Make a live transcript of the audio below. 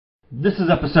This is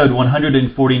episode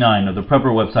 149 of the Prepper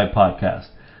Website Podcast.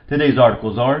 Today's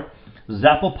articles are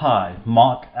Zapple pie,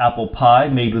 mock apple pie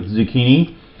made with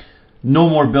zucchini, no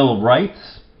more Bill of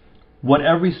Rights, what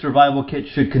every survival kit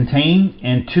should contain,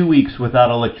 and 2 weeks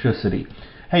without electricity.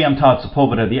 Hey, I'm Todd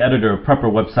Sepulveda, the editor of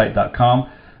PrepperWebsite.com.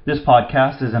 This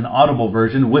podcast is an audible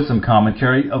version with some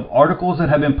commentary of articles that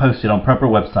have been posted on Prepper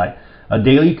Website, a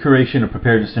daily curation of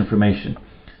preparedness information.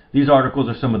 These articles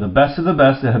are some of the best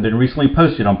that have been recently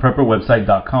posted on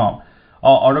PrepperWebsite.com.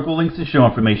 All article links and show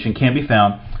information can be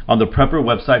found on the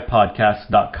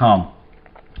PrepperWebsitePodcast.com.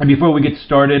 And before we get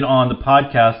started on the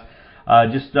podcast,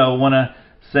 just want to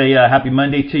say happy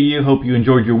Monday to you. Hope you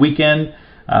enjoyed your weekend.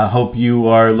 Hope you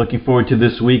are looking forward to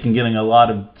this week and getting a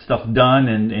lot of stuff done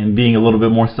and being a little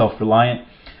bit more self-reliant.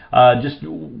 Just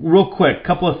real quick,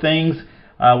 couple of things.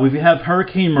 We have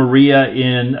Hurricane Maria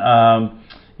in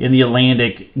the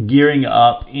Atlantic gearing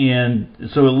up, and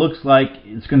so it looks like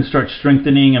it's going to start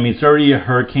strengthening. I mean, it's already a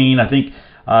hurricane. I think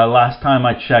last time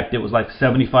I checked, it was like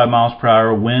 75 miles per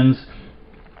hour winds,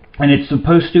 and it's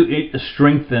supposed to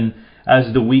strengthen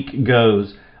as the week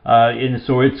goes. And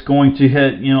so it's going to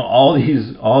hit, all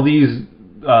these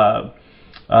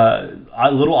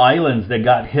little islands that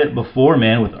got hit before,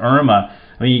 man, with Irma.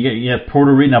 I mean, you have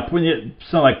Puerto Rico. Now,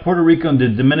 so like Puerto Rico and the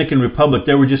Dominican Republic,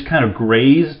 they were just kind of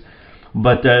grazed.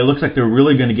 But it looks like they're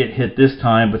really going to get hit this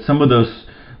time. But some of those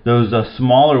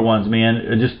smaller ones,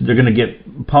 man, they're going to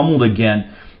get pummeled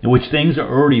again, which things are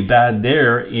already bad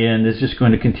there, and it's just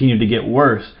going to continue to get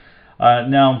worse. It's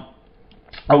going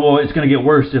to get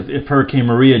worse if Hurricane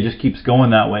Maria just keeps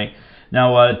going that way.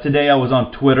 Now, today I was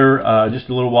on Twitter, just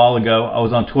a little while ago. I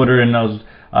was on Twitter and I was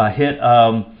hit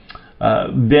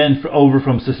Ben over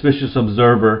from Suspicious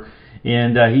Observer,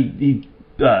 and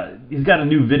he's got a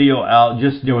new video out.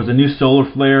 There was a new solar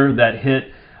flare that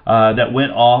hit, that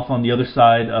went off on the other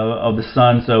side of the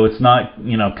sun. So it's not,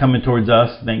 coming towards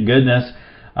us, thank goodness.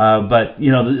 But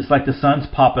it's like the sun's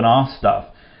popping off stuff.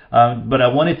 But I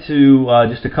wanted to,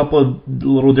 just a couple of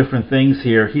little different things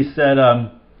here. He said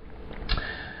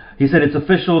it's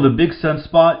official. The big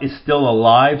sunspot is still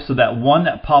alive. So that one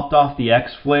that popped off the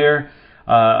X flare,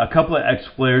 a couple of X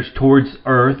flares towards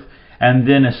Earth. And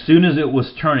then as soon as it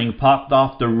was turning, popped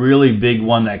off the really big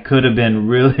one that could have been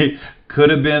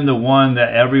the one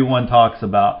that everyone talks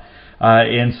about. But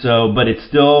it's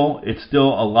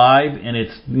still alive, and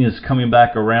it's coming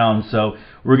back around. So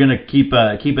we're gonna keep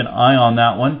an eye on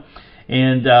that one.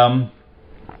 And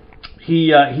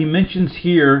he mentions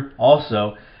here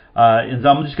also, and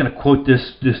I'm just gonna quote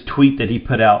this tweet that he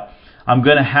put out. I'm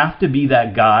gonna have to be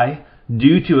that guy.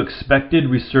 Due to expected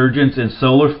resurgence in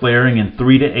solar flaring in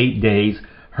 3 to 8 days,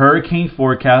 hurricane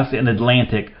forecast in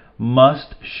Atlantic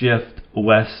must shift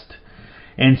west.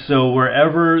 And so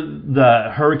wherever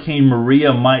the Hurricane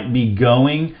Maria might be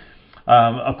going,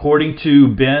 according to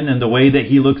Ben and the way that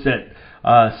he looks at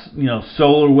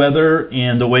solar weather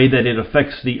and the way that it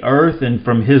affects the Earth, and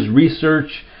from his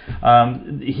research,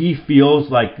 he feels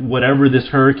like whatever this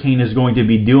hurricane is going to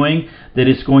be doing, that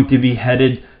it's going to be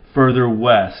headed further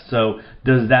west. So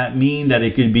does that mean that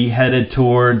it could be headed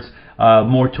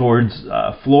more towards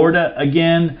Florida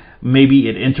again? Maybe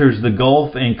it enters the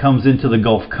Gulf and comes into the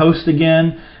Gulf Coast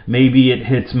again. Maybe it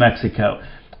hits Mexico.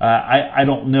 I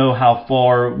don't know how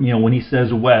far, when he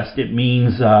says west, it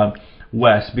means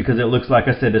west, because it looks like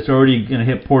I said, it's already going to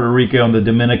hit Puerto Rico and the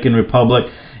Dominican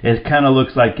Republic. It kind of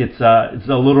looks like it's a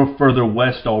little further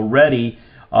west already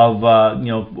of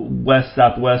west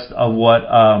southwest of what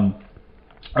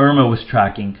Irma was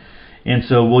tracking. And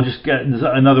so we'll just get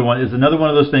another one. It's another one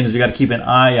of those things you got to keep an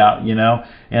eye out, And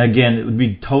again, it would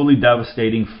be totally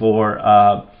devastating for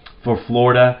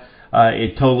Florida.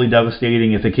 It's totally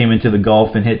devastating if it came into the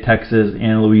Gulf and hit Texas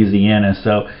and Louisiana.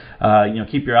 So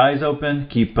keep your eyes open.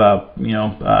 Keep put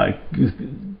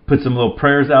some little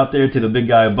prayers out there to the big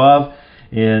guy above,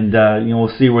 and we'll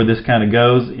see where this kind of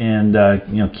goes. And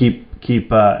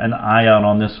keep an eye out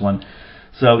on this one.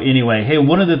 So anyway, hey,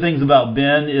 one of the things about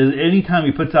Ben is anytime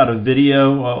he puts out a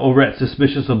video over at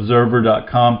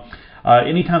suspiciousobserver.com,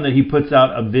 anytime that he puts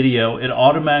out a video, it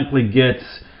automatically gets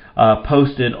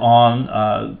posted on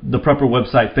the Prepper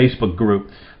Website Facebook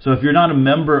group. So if you're not a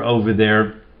member over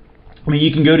there,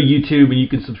 you can go to YouTube and you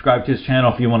can subscribe to his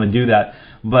channel if you want to do that.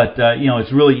 But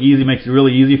it's really easy, makes it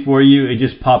really easy for you. It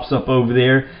just pops up over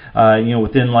there,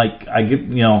 within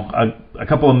a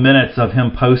couple of minutes of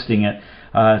him posting it.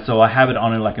 So I have it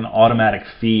on like an automatic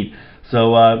feed.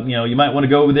 So you might want to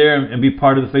go over there and be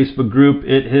part of the Facebook group.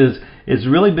 It's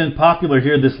really been popular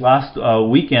here this last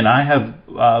weekend. I have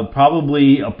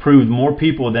probably approved more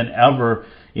people than ever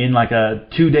in like a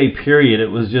 2-day period. It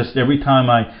was just every time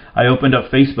I opened up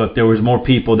Facebook, there was more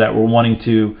people that were wanting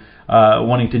to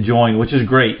join, which is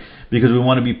great because we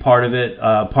want to be part of it,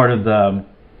 part of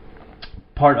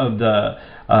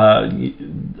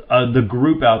the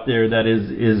group out there that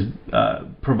is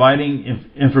providing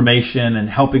information and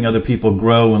helping other people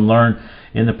grow and learn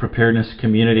in the preparedness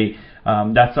community.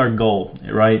 That's our goal,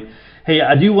 right? Hey,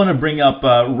 I do want to bring up,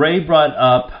 Ray brought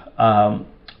up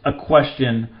a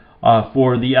question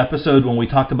for the episode when we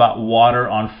talked about water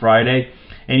on Friday.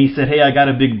 And he said, hey, I got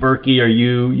a big Berkey. Are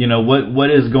what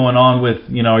is going on with,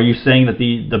 are you saying that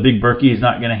the big Berkey is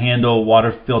not going to handle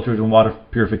water filters and water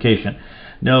purification?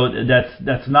 No,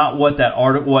 that's not what that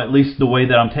article, at least the way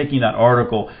that I'm taking that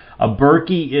article. A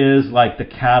Berkey is like the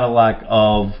Cadillac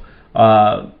of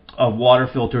water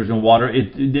filters and water.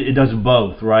 It does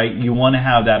both, right? You want to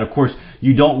have that. Of course,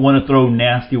 you don't want to throw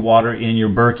nasty water in your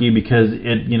Berkey because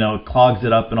it clogs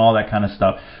it up and all that kind of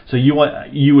stuff. So you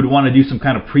would want to do some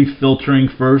kind of pre-filtering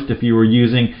first if you were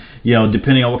using,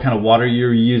 depending on what kind of water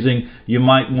you're using. You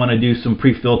might want to do some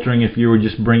pre-filtering if you were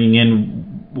just bringing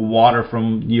in water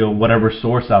from whatever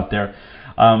source out there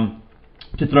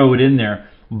to throw it in there.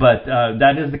 But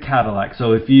that is the Cadillac.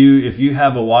 So if you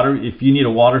need a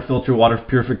water filter, water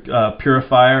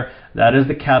purifier, that is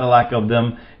the Cadillac of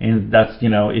them. And that's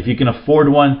if you can afford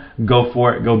one, go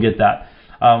for it, go get that.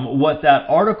 What that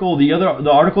article, the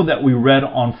article that we read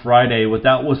on Friday, what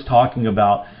that was talking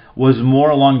about was more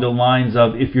along the lines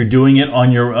of if you're doing it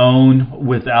on your own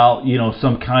without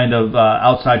some kind of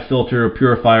outside filter or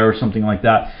purifier or something like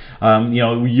that.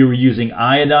 You were using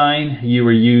iodine, you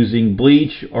were using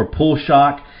bleach or pool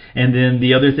shock, and then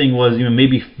the other thing was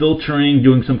maybe filtering,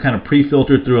 doing some kind of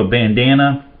pre-filter through a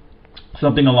bandana,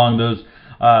 something along those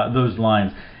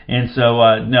lines. And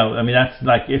so no, I mean that's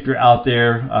like if you're out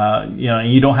there, and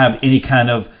you don't have any kind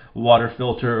of water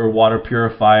filter or water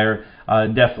purifier,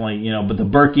 definitely, but the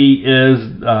Berkey is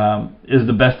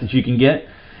the best that you can get.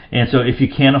 And so if you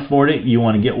can't afford it, you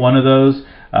want to get one of those.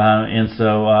 And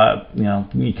so,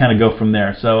 you kind of go from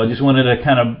there. So I just wanted to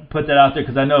kind of put that out there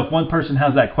because I know if one person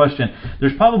has that question,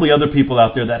 there's probably other people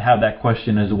out there that have that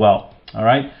question as well. All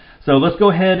right. So let's go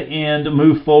ahead and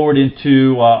move forward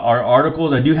into our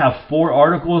articles. I do have 4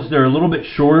 articles. They're a little bit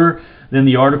shorter than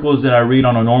the articles that I read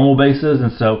on a normal basis.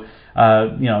 And so,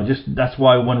 just that's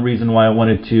one reason why I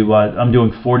wanted to, I'm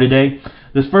doing 4 today.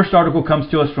 This first article comes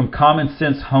to us from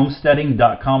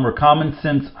commonsensehomesteading.com or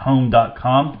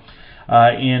commonsensehome.com.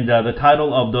 And the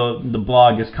title of the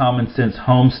blog is Common Sense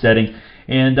Homesteading.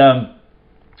 And,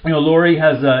 Lori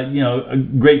has a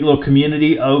great little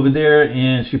community over there,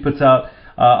 and she puts out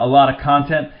a lot of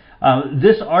content.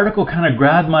 This article kind of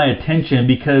grabbed my attention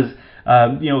because,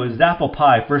 Zapple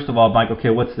pie. First of all, I'm like, okay,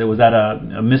 was that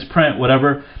a misprint,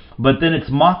 whatever? But then it's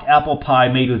mock apple pie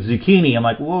made with zucchini. I'm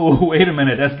like, whoa, wait a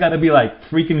minute. That's got to be like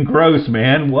freaking gross,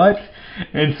 man. What?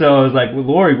 And so I was like, well,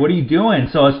 Lori, what are you doing?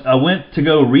 So I went to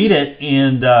go read it,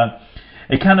 and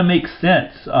it kind of makes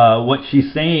sense what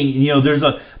she's saying. There's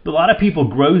a lot of people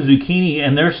grow zucchini,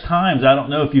 and there's times, I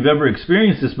don't know if you've ever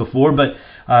experienced this before, but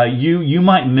you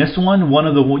might miss one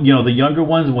of the the younger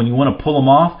ones when you want to pull them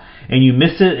off, and you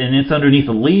miss it, and it's underneath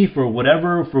a leaf or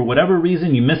whatever, for whatever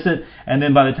reason you miss it, and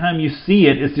then by the time you see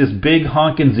it, it's this big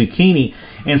honking zucchini.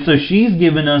 And so she's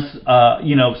given us,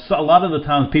 so a lot of the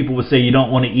times people would say you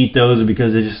don't want to eat those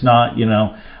because they're just not,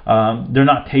 they're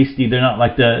not tasty. They're not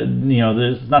like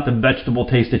there's not the vegetable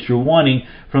taste that you're wanting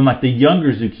from like the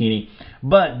younger zucchini.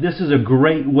 But this is a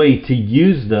great way to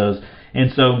use those.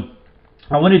 And so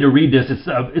I wanted to read this.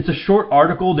 It's a short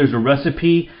article. There's a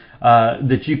recipe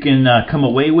that you can come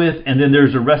away with, and then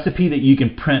there's a recipe that you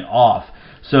can print off.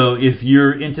 So if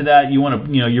you're into that, you want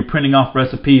to, you're printing off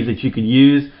recipes that you could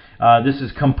use. This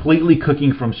is completely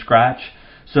cooking from scratch.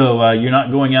 So you're not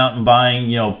going out and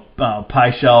buying,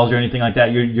 pie shells or anything like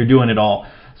that. You're doing it all.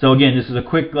 So again, this is a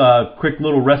quick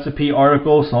little recipe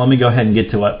article. So let me go ahead and get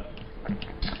to it.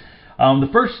 The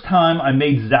first time I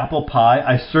made Zapple pie,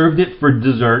 I served it for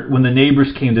dessert when the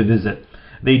neighbors came to visit.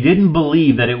 They didn't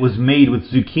believe that it was made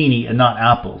with zucchini and not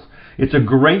apples. It's a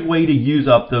great way to use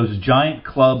up those giant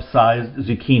club-sized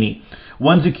zucchini.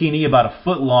 One zucchini about a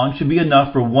foot long should be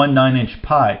enough for 1 9-inch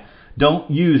pie.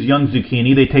 Don't use young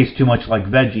zucchini, they taste too much like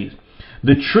veggies.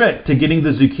 The trick to getting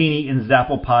the zucchini in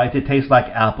Zapple pie to taste like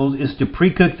apples is to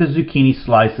pre-cook the zucchini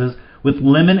slices with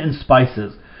lemon and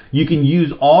spices. You can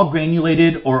use all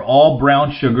granulated or all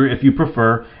brown sugar if you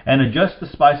prefer, and adjust the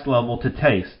spice level to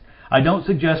taste. I don't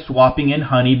suggest swapping in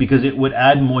honey because it would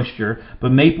add moisture,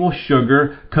 but maple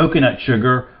sugar, coconut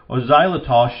sugar, or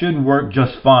xylitol should work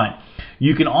just fine.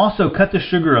 You can also cut the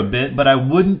sugar a bit, but I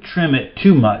wouldn't trim it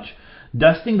too much.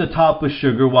 Dusting the top with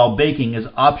sugar while baking is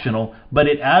optional, but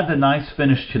it adds a nice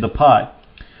finish to the pie.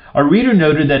 Our reader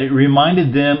noted that it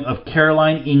reminded them of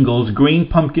Caroline Ingalls' green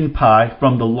pumpkin pie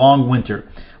from The Long Winter.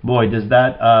 Boy, does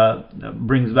that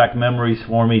brings back memories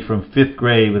for me from 5th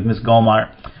grade with Miss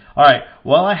Gallmeyer. All right,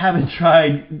 while I haven't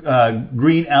tried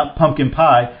green pumpkin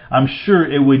pie, I'm sure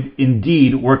it would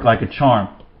indeed work like a charm.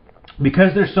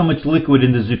 Because there's so much liquid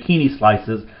in the zucchini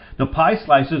slices, the pie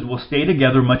slices will stay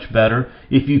together much better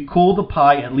if you cool the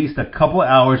pie at least a couple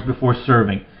hours before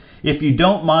serving. If you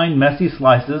don't mind messy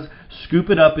slices, scoop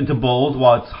it up into bowls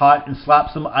while it's hot and slap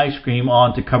some ice cream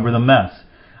on to cover the mess.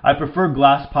 I prefer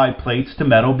glass pie plates to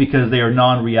metal because they are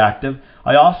non-reactive.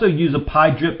 I also use a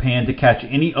pie drip pan to catch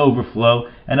any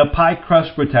overflow and a pie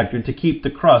crust protector to keep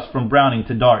the crust from browning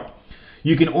to dark.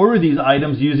 You can order these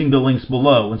items using the links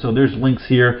below, and so there's links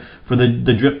here for the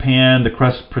drip pan, the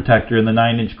crust protector, and the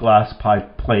 9-inch glass pie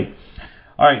plate.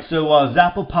 Alright, so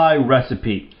Zapple pie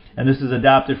recipe, and this is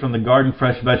adapted from the Garden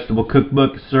Fresh Vegetable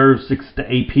Cookbook, serves 6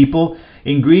 to 8 people.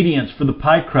 Ingredients for the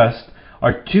pie crust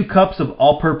are 2 cups of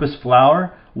all-purpose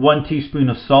flour, 1 teaspoon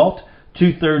of salt,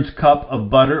 2/3 cup of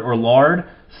butter or lard,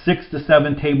 6 to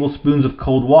 7 tablespoons of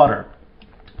cold water.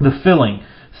 The filling: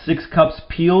 6 cups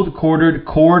peeled, quartered,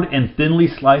 cored, and thinly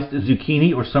sliced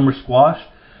zucchini or summer squash,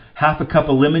 half a cup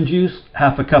of lemon juice,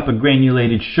 half a cup of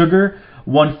granulated sugar,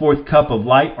 1/4 cup of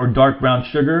light or dark brown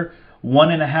sugar,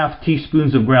 1½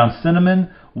 teaspoons of ground cinnamon,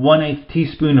 1/8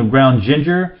 teaspoon of ground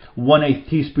ginger, 1/8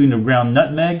 teaspoon of ground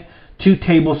nutmeg, 2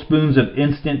 tablespoons of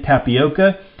instant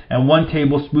tapioca, and 1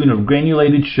 tablespoon of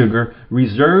granulated sugar,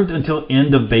 reserved until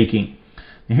end of baking.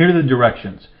 Now here are the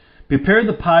directions. Prepare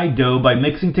the pie dough by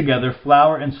mixing together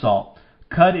flour and salt.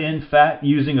 Cut in fat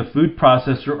using a food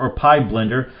processor or pie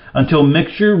blender until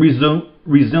mixture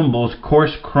resembles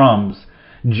coarse crumbs.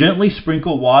 Gently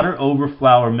sprinkle water over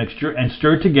flour mixture and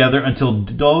stir together until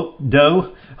dough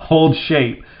holds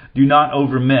shape. Do not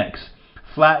overmix.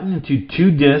 Flatten into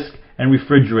 2 discs and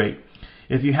refrigerate.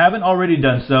 If you haven't already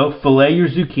done so, fillet your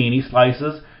zucchini.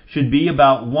 Slices should be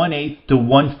about 1/8 to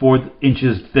 1/4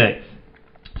 inches thick.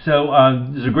 So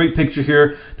there's a great picture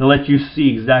here to let you see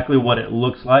exactly what it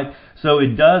looks like. So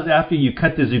it does, after you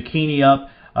cut the zucchini up,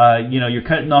 you're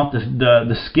cutting off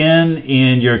the skin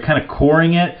and you're kind of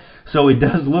coring it. So it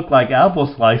does look like apple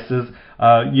slices,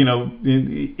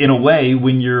 in a way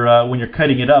when you're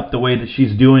cutting it up the way that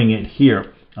she's doing it here.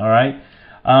 All right.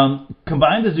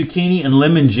 Combine the zucchini and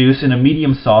lemon juice in a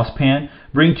medium saucepan.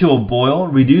 Bring to a boil.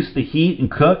 Reduce the heat and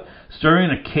cook,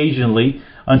 stirring occasionally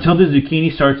until the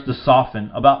zucchini starts to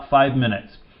soften, about 5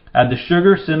 minutes. Add the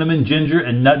sugar, cinnamon, ginger,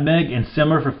 and nutmeg and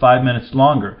simmer for 5 minutes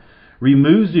longer.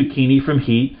 Remove zucchini from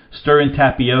heat, stir in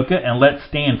tapioca, and let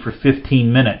stand for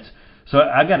 15 minutes. So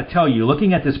I got to tell you,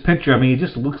 looking at this picture, I mean, it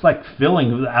just looks like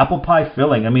filling, apple pie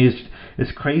filling. I mean,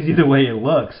 it's crazy the way it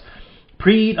looks.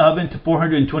 Preheat oven to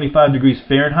 425 degrees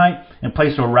Fahrenheit and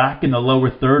place a rack in the lower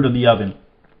third of the oven.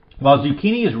 While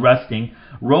zucchini is resting,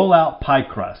 roll out pie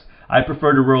crust. I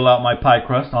prefer to roll out my pie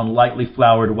crust on lightly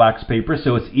floured wax paper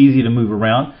so it's easy to move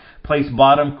around. Place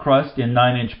bottom crust in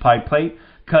 9-inch pie plate.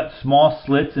 Cut small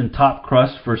slits in top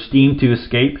crust for steam to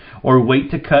escape, or wait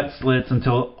to cut slits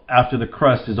until after the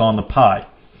crust is on the pie.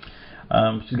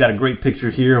 She's got a great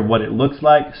picture here of what it looks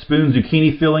like. Spoon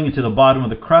zucchini filling into the bottom of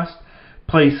the crust.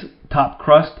 Place top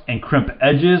crust and crimp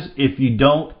edges. If you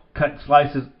didn't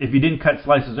cut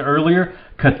slices earlier,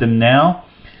 cut them now.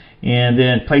 And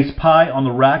then place pie on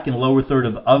the rack in lower third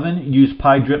of the oven. Use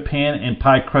pie drip pan and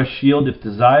pie crust shield if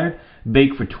desired.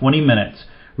 Bake for 20 minutes.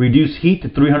 Reduce heat to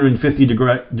 350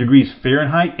 degrees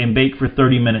Fahrenheit and bake for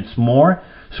 30 minutes more.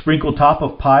 Sprinkle top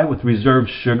of pie with reserved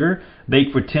sugar.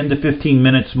 Bake for 10 to 15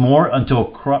 minutes more until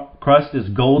crust is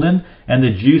golden and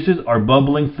the juices are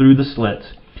bubbling through the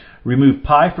slits. Remove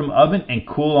pie from oven and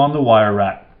cool on the wire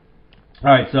rack.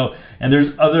 All right, so and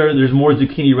there's more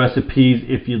zucchini recipes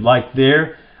if you'd like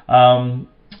there. And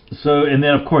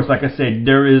then of course, like I said,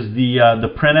 there is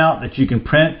the printout that you can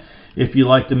print if you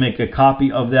like to make a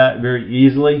copy of that very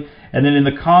easily. And then in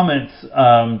the comments,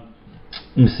 let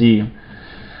me see.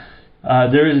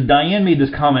 Diane made this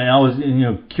comment, and I was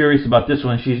curious about this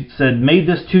one. She said, "Made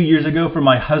this 2 years ago for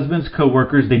my husband's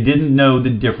coworkers. They didn't know the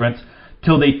difference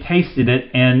till they tasted it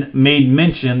and made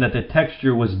mention that the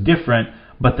texture was different,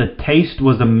 but the taste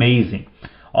was amazing.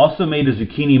 Also made a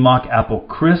zucchini mock apple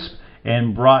crisp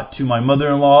and brought to my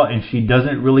mother-in-law, and she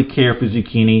doesn't really care for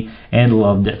zucchini and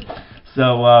loved it."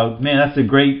 So, man, that's a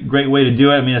great way to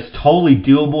do it. I mean, it's totally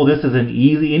doable. This is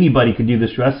anybody could do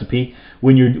this recipe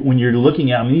when you're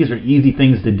looking at, I mean, these are easy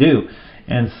things to do.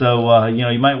 And so,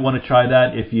 you might want to try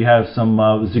that if you have some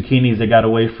zucchinis that got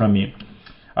away from you.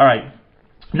 All right.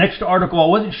 Next article, I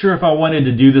wasn't sure if I wanted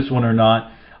to do this one or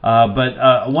not, but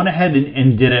I went ahead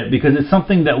and did it because it's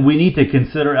something that we need to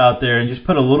consider out there and just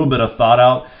put a little bit of thought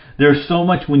out. There's so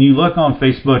much, when you look on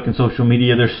Facebook and social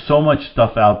media, there's so much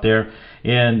stuff out there,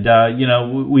 and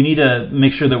we need to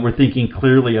make sure that we're thinking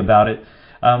clearly about it.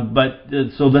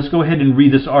 So let's go ahead and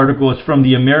read this article. It's from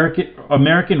the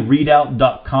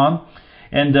AmericanReadout.com,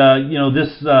 and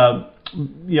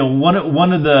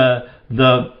one of the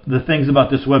things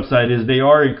about this website is they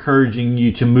are encouraging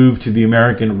you to move to the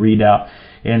American Readout.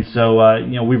 And so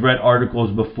we've read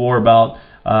articles before about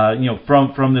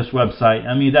from this website.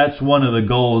 I mean, that's one of the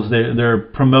goals. They're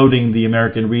promoting the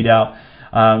American Readout.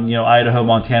 Idaho,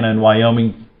 Montana, and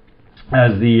Wyoming,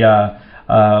 as the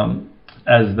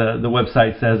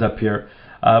website says up here.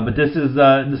 But this is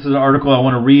an article I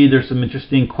want to read. There's some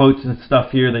interesting quotes and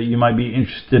stuff here that you might be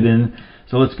interested in.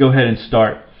 So let's go ahead and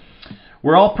start.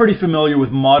 We're all pretty familiar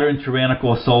with modern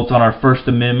tyrannical assaults on our First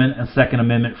Amendment and Second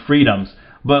Amendment freedoms,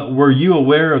 but were you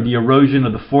aware of the erosion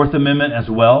of the Fourth Amendment as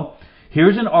well?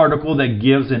 Here's an article that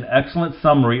gives an excellent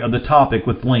summary of the topic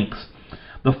with links.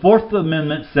 The Fourth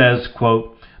Amendment says,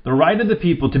 quote, "The right of the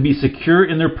people to be secure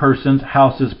in their persons,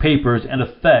 houses, papers, and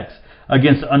effects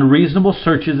against unreasonable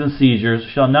searches and seizures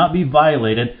shall not be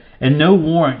violated, and no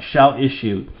warrant shall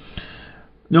issue.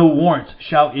 No warrants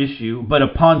shall issue, but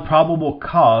upon probable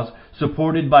cause,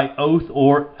 supported by oath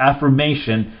or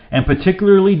affirmation, and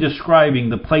particularly describing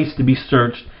the place to be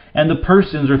searched and the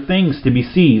persons or things to be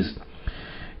seized."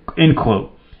 End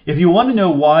quote. If you want to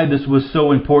know why this was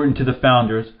so important to the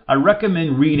founders, I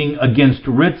recommend reading Against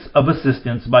Writs of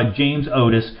Assistance by James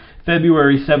Otis,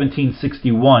 February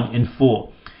 1761, in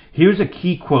full. Here's a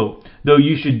key quote, though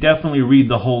you should definitely read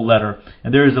the whole letter,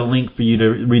 and there is a link for you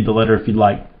to read the letter if you'd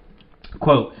like.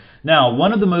 Quote, "Now,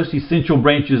 one of the most essential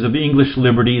branches of English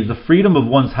liberty is the freedom of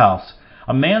one's house.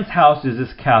 A man's house is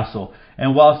his castle,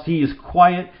 and whilst he is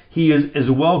quiet, he is as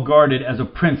well guarded as a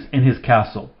prince in his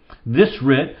castle. This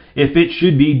writ, if it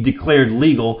should be declared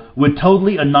legal, would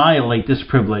totally annihilate this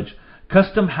privilege.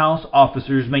 Custom house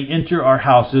officers may enter our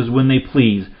houses when they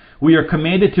please. We are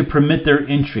commanded to permit their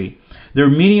entry. Their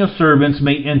menial servants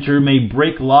may enter, may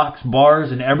break locks,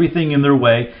 bars, and everything in their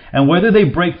way, and whether they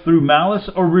break through malice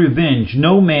or revenge,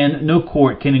 no man, no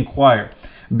court can inquire.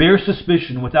 Bare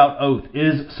suspicion without oath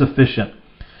is sufficient.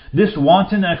 This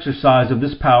wanton exercise of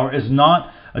this power is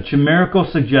not a chimerical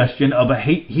suggestion of a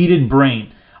heated brain.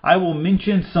 I will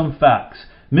mention some facts.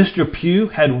 Mr. Pugh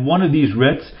had one of these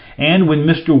writs, and when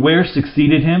Mr. Ware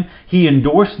succeeded him, he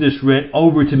endorsed this writ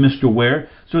over to Mr. Ware,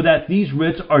 so that these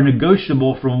writs are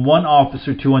negotiable from one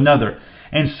officer to another,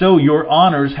 and so your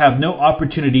honors have no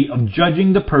opportunity of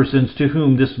judging the persons to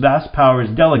whom this vast power is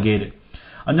delegated.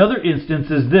 Another instance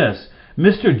is this.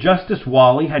 Mr. Justice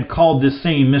Wally had called this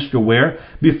same Mr. Ware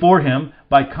before him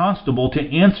by constable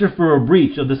to answer for a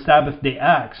breach of the Sabbath day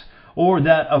acts, or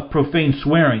that of profane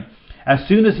swearing. As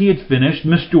soon as he had finished,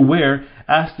 Mr. Ware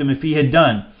asked him if he had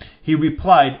done. He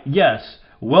replied, "Yes."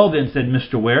 "Well then," said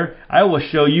Mr. Ware, "I will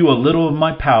show you a little of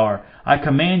my power. I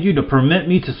command you to permit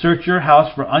me to search your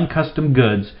house for uncustomed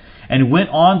goods," and went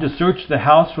on to search the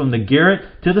house from the garret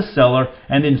to the cellar,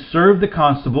 and then served the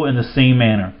constable in the same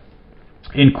manner.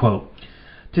 End quote.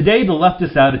 Today, the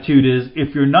leftist attitude is,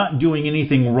 if you're not doing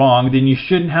anything wrong, then you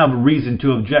shouldn't have a reason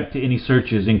to object to any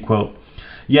searches, end quote.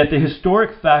 Yet the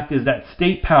historic fact is that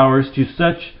state powers to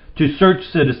search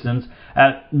citizens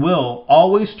at will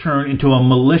always turn into a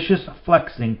malicious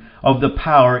flexing of the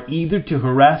power either to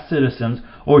harass citizens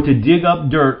or to dig up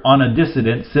dirt on a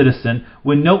dissident citizen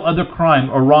when no other crime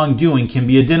or wrongdoing can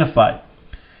be identified.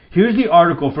 Here's the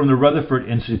article from the Rutherford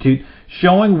Institute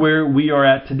showing where we are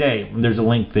at today. There's a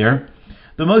link there.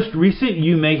 The most recent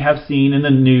you may have seen in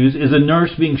the news is a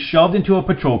nurse being shoved into a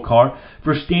patrol car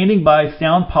for standing by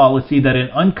sound policy that an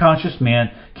unconscious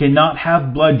man cannot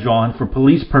have blood drawn for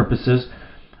police purposes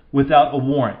without a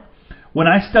warrant. When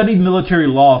I studied military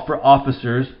law for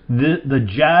officers, the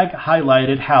JAG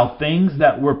highlighted how things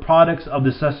that were products of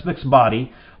the suspect's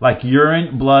body, like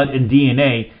urine, blood, and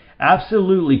DNA,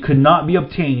 absolutely could not be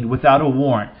obtained without a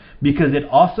warrant, because it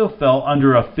also fell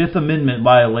under a Fifth Amendment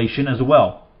violation as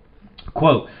well.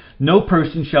 Quote, "No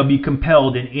person shall be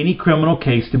compelled in any criminal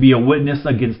case to be a witness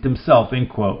against himself," end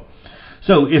quote.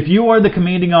 So if you are the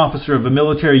commanding officer of a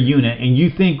military unit and you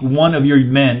think one of your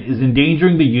men is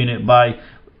endangering the unit by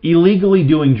illegally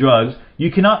doing drugs,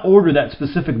 you cannot order that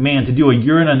specific man to do a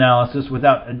urine analysis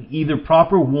without an either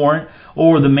proper warrant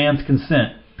or the man's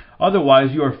consent.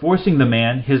 Otherwise, you are forcing the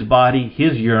man, his body,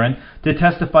 his urine, to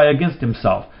testify against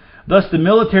himself. Thus, the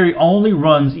military only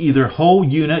runs either whole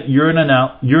unit urine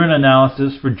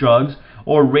analysis for drugs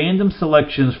or random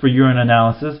selections for urine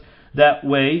analysis. That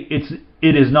way, it's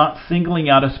it is not singling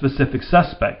out a specific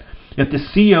suspect. If the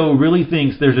CO really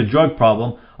thinks there's a drug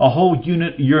problem, a whole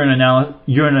unit urinalysis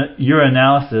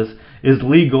is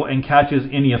legal and catches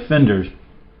any offenders.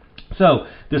 So,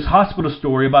 this hospital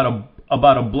story about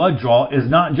a blood draw is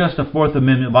not just a Fourth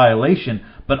Amendment violation,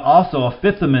 but also a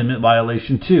Fifth Amendment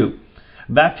violation too.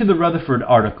 Back to the Rutherford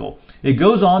article. It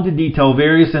goes on to detail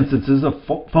various instances of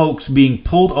folks being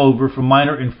pulled over for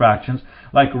minor infractions,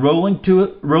 like rolling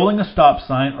a stop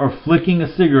sign or flicking a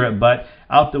cigarette butt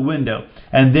out the window,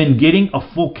 and then getting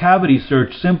a full cavity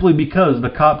search simply because the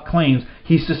cop claims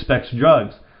he suspects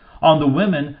drugs. On the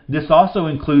women, this also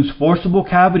includes forcible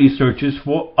cavity searches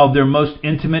of their most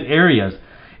intimate areas.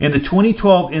 In the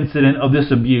 2012 incident of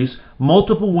this abuse,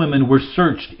 multiple women were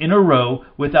searched in a row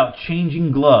without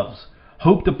changing gloves.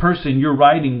 Hope the person you're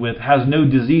riding with has no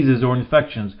diseases or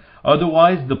infections.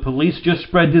 Otherwise, the police just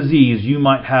spread disease you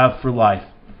might have for life.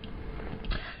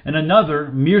 And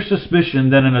another, mere suspicion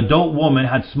that an adult woman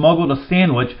had smuggled a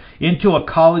sandwich into a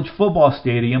college football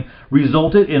stadium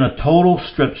resulted in a total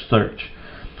strip search.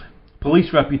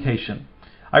 Police reputation.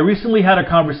 I recently had a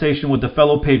conversation with a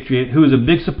fellow patriot who is a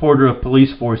big supporter of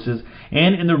police forces,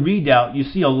 and in the readout you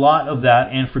see a lot of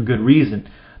that, and for good reason.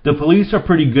 The police are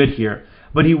pretty good here,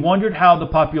 but he wondered how the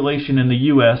population in the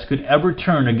U.S. could ever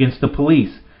turn against the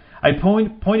police. I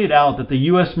pointed out that the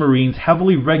U.S. Marines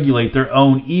heavily regulate their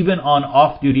own even on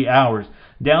off-duty hours,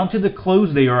 down to the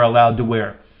clothes they are allowed to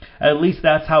wear. At least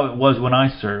that's how it was when I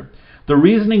served. The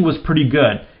reasoning was pretty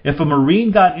good. If a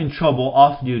Marine got in trouble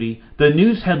off-duty, the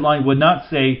news headline would not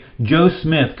say Joe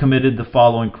Smith committed the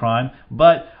following crime,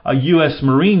 but a U.S.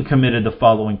 Marine committed the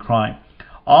following crime.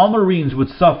 All Marines would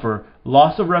suffer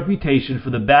loss of reputation for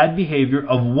the bad behavior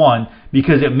of one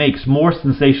because it makes more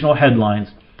sensational headlines.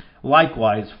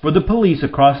 Likewise, for the police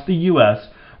across the U.S.,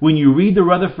 when you read the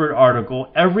Rutherford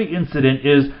article, every incident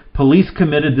is police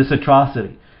committed this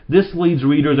atrocity. This leads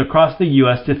readers across the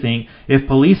U.S. to think, if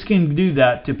police can do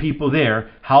that to people there,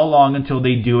 how long until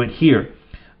they do it here?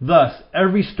 Thus,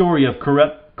 every story of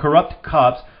corrupt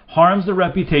cops harms the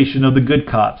reputation of the good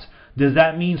cops. Does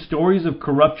that mean stories of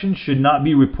corruption should not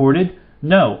be reported?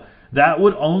 No, that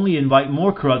would only invite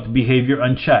more corrupt behavior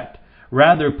unchecked.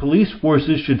 Rather, police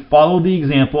forces should follow the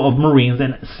example of Marines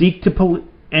and seek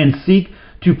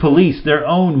to police their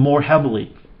own more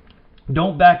heavily.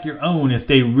 Don't back your own if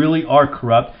they really are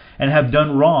corrupt and have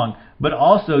done wrong, but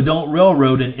also don't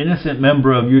railroad an innocent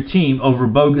member of your team over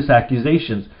bogus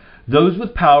accusations. Those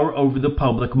with power over the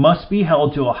public must be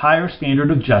held to a higher standard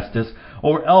of justice,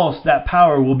 or else that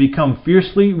power will become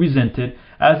fiercely resented,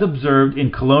 as observed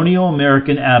in colonial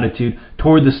American attitude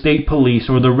toward the state police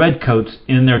or the redcoats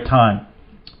in their time.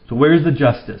 So where's the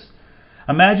justice?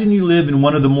 Imagine you live in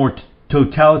one of the more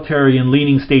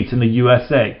totalitarian-leaning states in the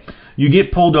USA. You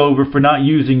get pulled over for not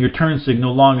using your turn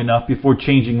signal long enough before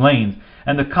changing lanes,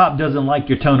 and the cop doesn't like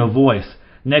your tone of voice.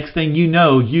 Next thing you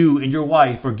know, you and your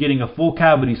wife are getting a full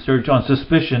cavity search on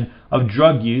suspicion of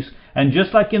drug use, and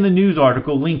just like in the news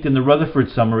article linked in the Rutherford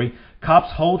summary,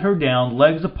 cops hold her down,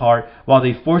 legs apart, while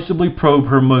they forcibly probe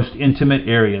her most intimate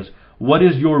areas. What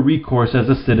is your recourse as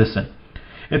a citizen?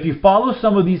 If you follow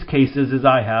some of these cases, as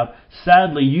I have,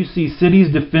 sadly you see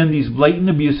cities defend these blatant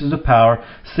abuses of power,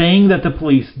 saying that the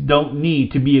police don't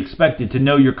need to be expected to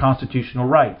know your constitutional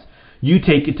rights. You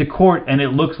take it to court and it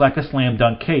looks like a slam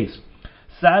dunk case.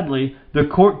 Sadly, the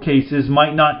court cases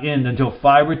might not end until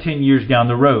 5 or 10 years down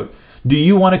the road. Do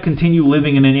you want to continue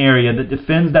living in an area that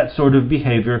defends that sort of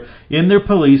behavior in their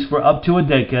police for up to a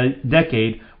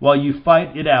decade while you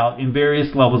fight it out in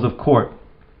various levels of court?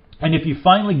 And if you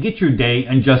finally get your day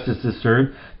and justice is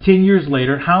served, 10 years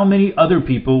later, how many other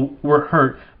people were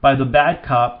hurt by the bad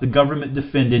cop the government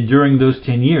defended during those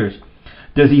 10 years?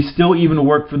 Does he still even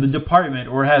work for the department,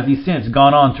 or has he since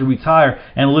gone on to retire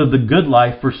and live the good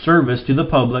life for service to the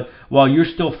public while you're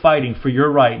still fighting for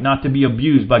your right not to be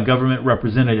abused by government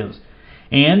representatives?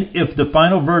 And if the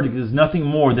final verdict is nothing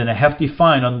more than a hefty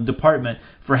fine on the department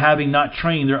for having not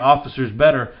trained their officers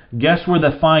better, guess where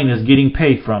the fine is getting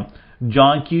paid from?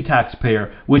 John Q.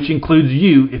 Taxpayer, which includes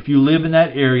you if you live in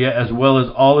that area as well as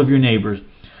all of your neighbors.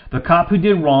 The cop who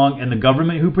did wrong and the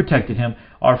government who protected him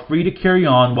are free to carry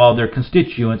on while their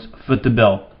constituents foot the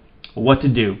bill. What to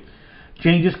do?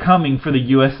 Change is coming for the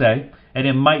USA, and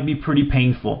it might be pretty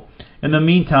painful. In the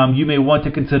meantime, you may want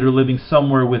to consider living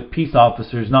somewhere with peace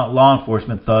officers, not law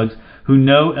enforcement thugs, who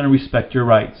know and respect your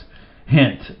rights.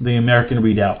 Hint, the American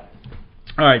Readout.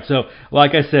 Alright, so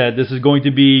like I said, this is going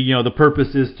to be, the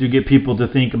purpose is to get people to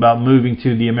think about moving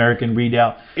to the American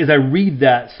Readout. As I read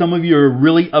that, some of you are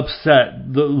really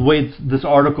upset the way this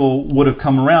article would have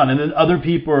come around. And then other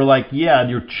people are like, yeah,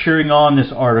 you're cheering on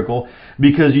this article.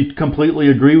 because you completely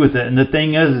agree with it. And the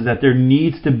thing is that there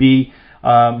needs to be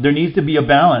a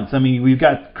balance. I mean, we've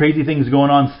got crazy things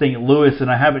going on in St. Louis, and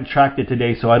I haven't tracked it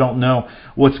today, so I don't know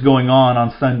what's going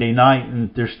on Sunday night,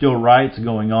 and there's still riots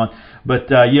going on.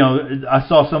 But I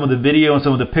saw some of the video and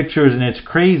some of the pictures, and it's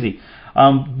crazy.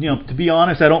 To be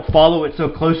honest, I don't follow it so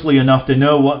closely enough to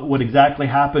know what exactly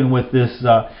happened with this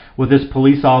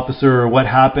police officer, or what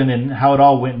happened and how it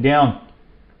all went down.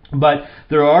 But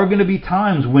there are going to be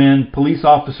times when police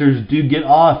officers do get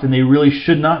off, and they really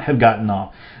should not have gotten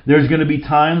off. There's going to be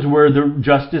times where the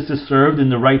justice is served and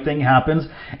the right thing happens,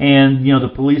 and the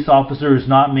police officer is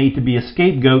not made to be a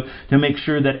scapegoat to make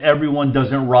sure that everyone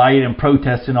doesn't riot and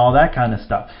protest and all that kind of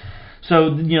stuff. So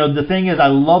the thing is, I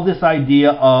love this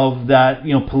idea of that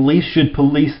police should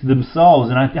police themselves,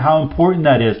 and how important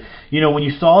that is. When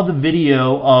you saw the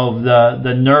video of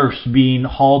the nurse being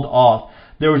hauled off,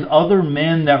 there was other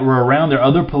men that were around there,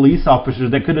 other police officers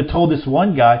that could have told this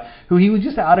one guy who he was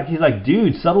just he's like,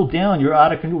 dude, settle down. You're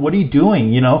out of control. What are you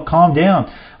doing? Calm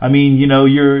down. I mean,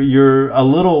 you're a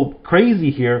little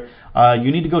crazy here.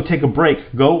 You need to go take a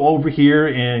break. Go over here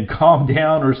and calm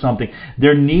down or something.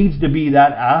 There needs to be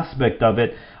that aspect of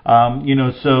it,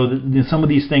 so some of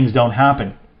these things don't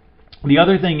happen. The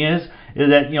other thing is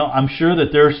that I'm sure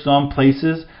that there are some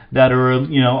places that are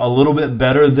a little bit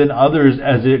better than others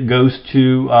as it goes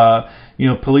to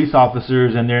police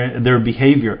officers and their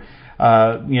behavior.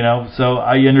 So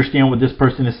I understand what this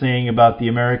person is saying about the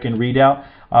American Redoubt.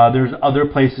 There's other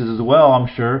places as well, I'm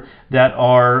sure, that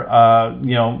are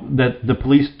that the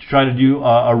police try to do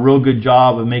a real good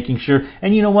job of making sure.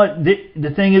 And you know what?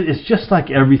 The thing is, it's just like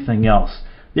everything else.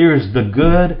 There is the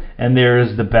good and there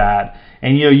is the bad.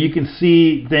 And you can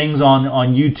see things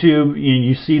on YouTube, and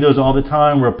you see those all the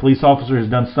time where a police officer has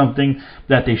done something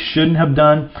that they shouldn't have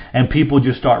done, and people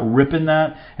just start ripping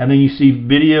that. And then you see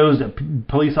videos that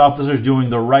police officers doing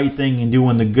the right thing and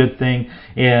doing the good thing,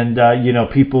 and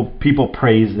people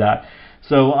praise that.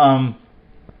 So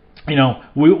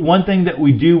one thing that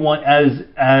we do want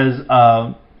as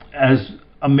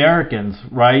Americans,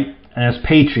 right, and as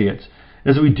patriots,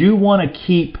 is we do want to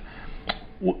keep.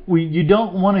 You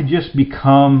don't want to just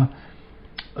become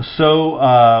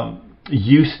so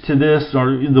used to this,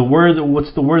 or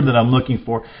what's the word that I'm looking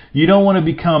for? You don't want to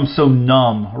become so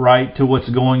numb, right, to what's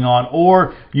going on,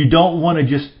 or you don't want to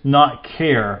just not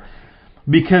care,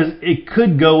 because it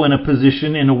could go in a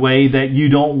position in a way that you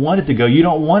don't want it to go. You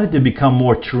don't want it to become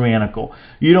more tyrannical.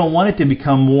 You don't want it to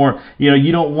become more,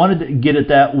 you don't want it to get it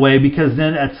that way, because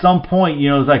then at some point,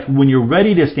 it's like when you're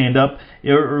ready to stand up,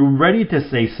 or ready to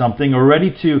say something, or ready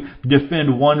to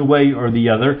defend one way or the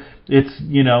other,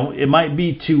 it might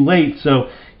be too late. So,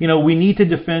 we need to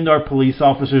defend our police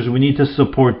officers. We need to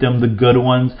support them, the good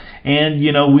ones. And,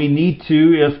 we need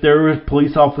to, if there are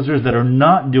police officers that are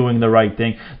not doing the right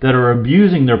thing, that are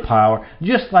abusing their power,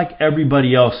 just like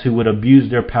everybody else who would abuse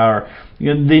their power,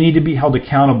 they need to be held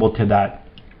accountable to that.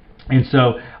 And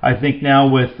so I think now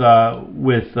with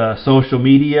social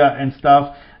media and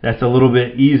stuff, that's a little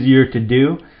bit easier to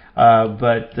do,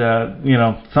 but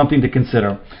something to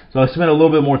consider. So I spent a little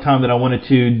bit more time than I wanted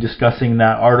to discussing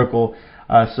that article,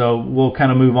 so we'll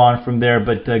kind of move on from there.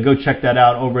 But go check that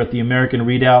out over at the American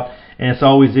Redoubt, and it's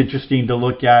always interesting to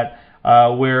look at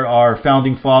where our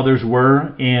founding fathers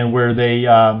were and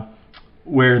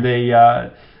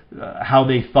how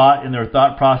they thought in their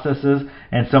thought processes,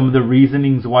 and some of the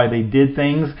reasonings why they did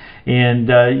things, and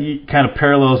kind of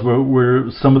parallels were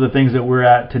some of the things that we're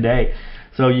at today.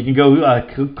 So you can go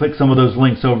click some of those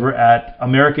links over at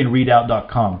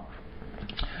AmericanRedoubt.com.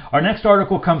 Our next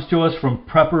article comes to us from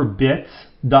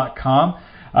PrepperBits.com,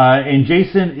 and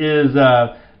Jason is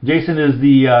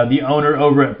the owner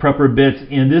over at PrepperBits,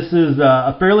 and this is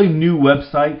a fairly new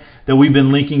website that we've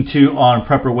been linking to on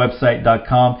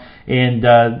PrepperWebsite.com, and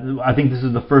I think this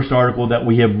is the first article that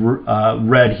we have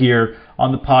read here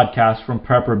on the podcast from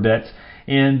PrepperBits,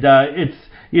 and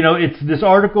this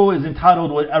article is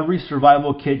entitled "What Every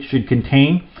Survival Kit Should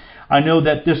Contain." I know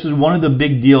that this is one of the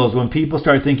big deals when people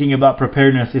start thinking about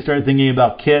preparedness. They start thinking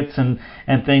about kits and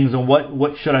things, and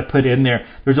what should I put in there.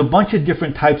 There's a bunch of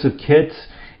different types of kits,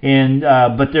 and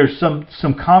but there's some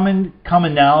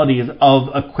commonalities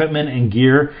of equipment and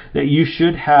gear that you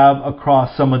should have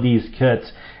across some of these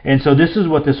kits. And so this is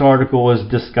what this article is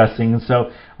discussing.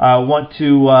 So I want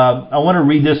to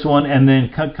read this one and then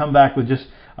come back with just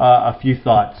a few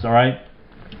thoughts. All right.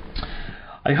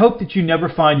 I hope that you never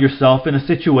find yourself in a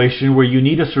situation where you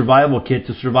need a survival kit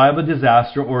to survive a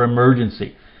disaster or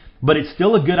emergency. But it's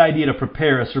still a good idea to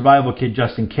prepare a survival kit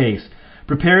just in case.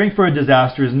 Preparing for a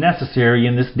disaster is necessary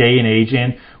in this day and age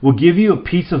and will give you a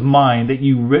peace of mind that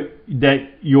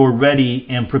you're ready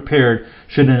and prepared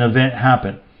should an event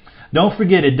happen. Don't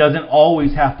forget, it doesn't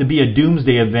always have to be a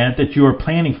doomsday event that you are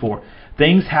planning for.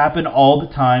 Things happen all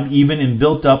the time, even in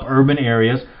built-up urban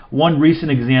areas. One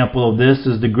recent example of this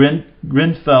is the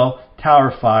Grenfell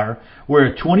Tower fire, where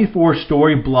a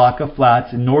 24-story block of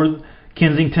flats in North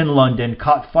Kensington, London,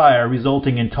 caught fire,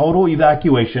 resulting in total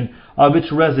evacuation of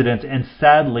its residents and,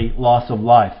 sadly, loss of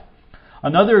life.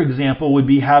 Another example would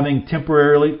be having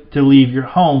temporarily to leave your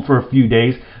home for a few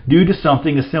days due to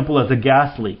something as simple as a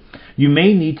gas leak. You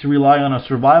may need to rely on a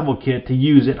survival kit to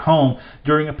use at home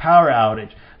during a power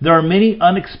outage. There are many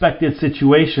unexpected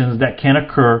situations that can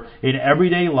occur in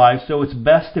everyday life, so it's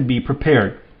best to be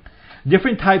prepared.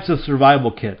 Different types of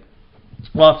survival kit.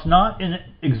 While it's not an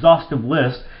exhaustive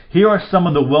list, here are some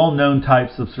of the well-known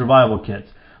types of survival kits.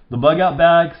 The bug-out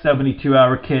bag,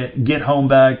 72-hour kit, get-home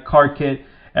bag, car kit,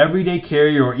 everyday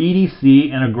carrier or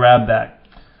EDC, and a grab bag.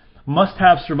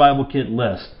 Must-have survival kit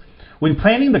list. When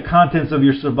planning the contents of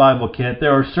your survival kit,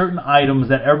 there are certain items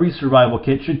that every survival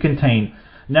kit should contain.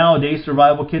 Nowadays,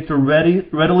 survival kits are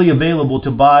readily available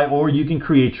to buy, or you can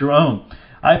create your own.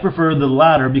 I prefer the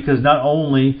latter because not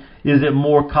only is it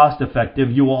more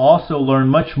cost-effective, you will also learn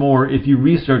much more if you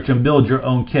research and build your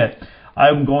own kit.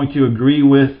 I'm going to agree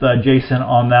with Jason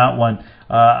on that one.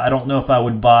 I don't know if I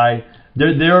would buy.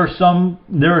 There are some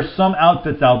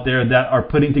outfits out there that are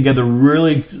putting together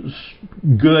really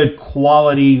good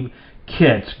quality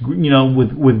kits,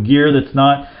 with gear that's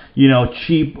not,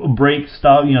 cheap break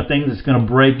stuff, things that's going to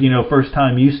break, first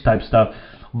time use type stuff.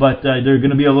 But they're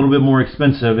going to be a little bit more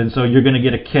expensive, and so you're going to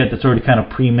get a kit that's already kind of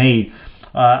pre-made.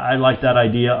 I like that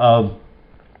idea of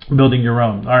building your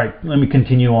own. All right, let me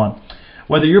continue on.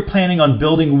 Whether you're planning on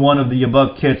building one of the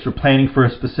above kits or planning for a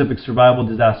specific survival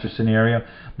disaster scenario,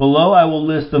 below I will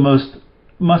list the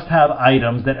must-have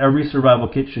items that every survival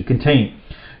kit should contain.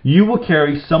 You will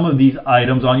carry some of these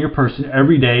items on your person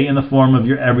every day in the form of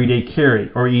your everyday carry,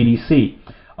 or EDC.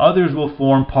 Others will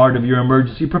form part of your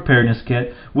emergency preparedness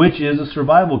kit, which is a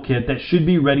survival kit that should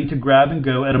be ready to grab and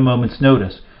go at a moment's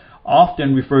notice.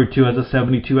 Often referred to as a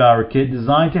 72-hour kit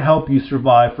designed to help you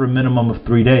survive for a minimum of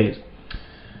 3 days.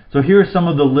 So here are some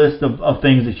of the list of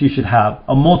things that you should have.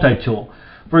 A multi-tool.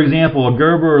 For example, a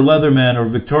Gerber or Leatherman or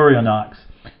Victorinox.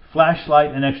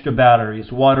 Flashlight and extra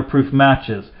batteries. Waterproof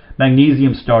matches.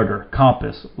 Magnesium starter.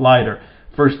 Compass. Lighter.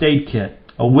 First aid kit.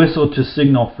 A whistle to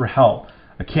signal for help.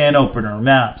 A can opener.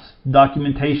 Maps.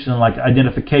 Documentation like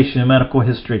identification and medical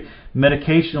history.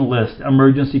 Medication list.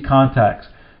 Emergency contacts.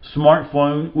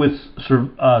 Smartphone with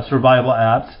survival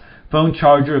apps. Phone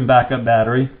charger and backup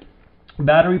battery.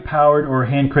 Battery-powered or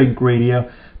hand-cranked radio,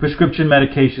 prescription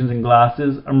medications and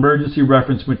glasses, emergency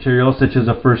reference materials such as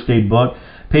a first aid book,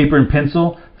 paper and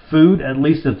pencil, food, at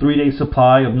least a 3-day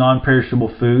supply of non-perishable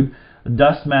food, a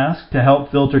dust mask to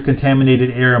help filter contaminated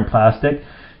air and plastic,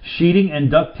 sheeting and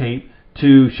duct tape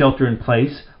to shelter in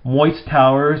place, moist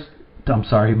towels,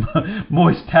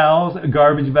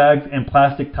 garbage bags, and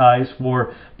plastic ties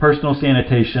for personal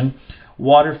sanitation,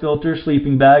 water filter,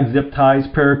 sleeping bag, zip ties,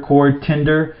 paracord,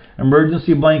 tinder,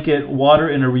 emergency blanket, water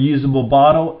in a reusable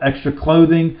bottle, extra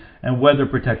clothing, and weather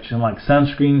protection like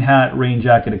sunscreen, hat, rain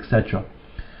jacket, etc.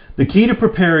 The key to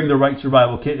preparing the right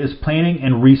survival kit is planning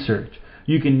and research.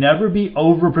 You can never be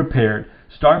over-prepared.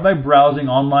 Start by browsing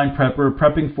online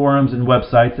prepping forums and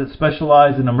websites that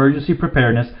specialize in emergency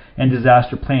preparedness and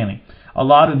disaster planning. A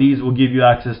lot of these will give you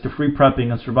access to free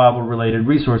prepping and survival-related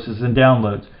resources and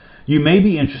downloads. You may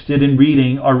be interested in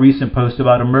reading our recent post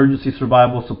about emergency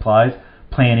survival supplies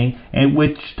planning, and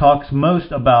which talks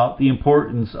most about the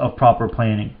importance of proper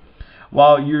planning.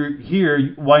 While you're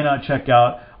here, why not check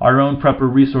out our own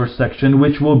prepper resource section,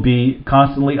 which we'll be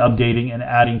constantly updating and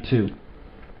adding to.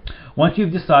 Once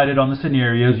you've decided on the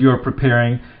scenarios you are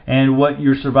preparing and what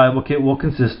your survival kit will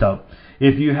consist of,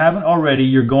 if you haven't already,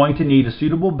 you're going to need a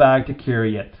suitable bag to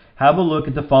carry it. Have a look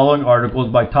at the following articles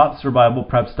by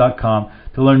topsurvivalpreps.com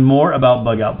to learn more about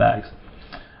bug-out bags.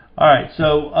 Alright,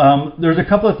 so there's a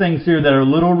couple of things here that are a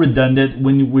little redundant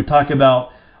when we talk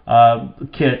about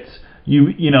kits.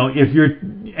 Here's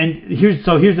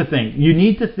the thing. You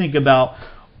need to think about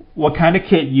what kind of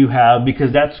kit you have,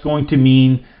 because that's going to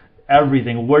mean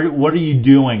everything. What are you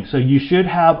doing? So you should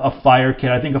have a fire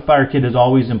kit. I think a fire kit is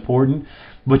always important,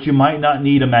 but you might not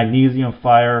need a magnesium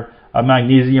starter. I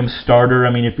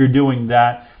mean, if you're doing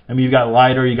that, you've got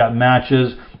lighter, you got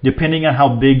matches, depending on how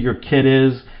big your kit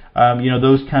is.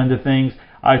 Those kinds of things.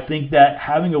 I think that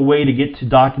having a way to get to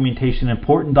documentation,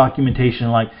 important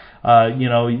documentation, like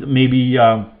maybe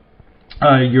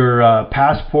your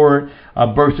passport,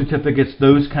 birth certificates,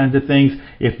 those kinds of things.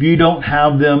 If you don't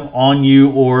have them on you,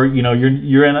 or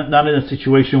you're not in a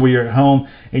situation where you're at home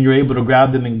and you're able to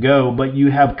grab them and go, but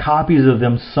you have copies of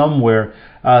them somewhere,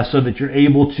 so that you're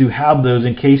able to have those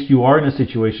in case you are in a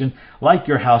situation like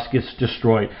your house gets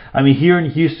destroyed. I mean, here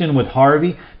in Houston with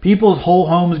Harvey, people's whole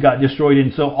homes got destroyed,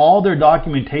 and so all their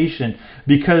documentation,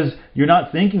 because you're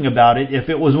not thinking about it, if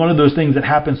it was one of those things that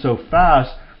happened so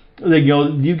fast,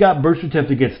 you've got birth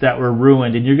certificates that were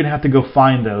ruined, and you're going to have to go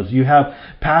find those. You have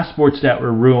passports that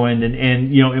were ruined,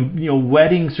 and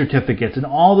wedding certificates, and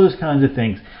all those kinds of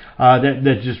things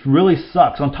that just really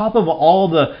sucks. On top of all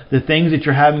the things that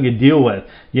you're having to deal with,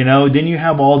 then you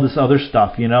have all this other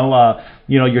stuff.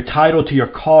 Your title to your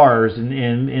cars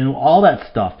and all that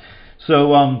stuff.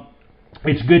 So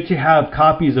it's good to have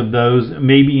copies of those,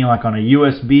 maybe like on a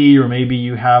USB, or maybe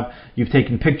you've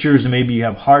taken pictures and maybe you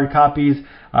have hard copies,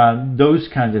 those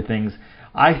kinds of things.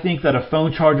 I think that a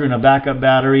phone charger and a backup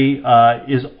battery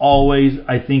is always.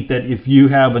 I think that if you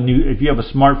have a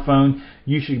smartphone,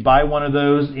 you should buy one of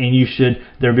those, and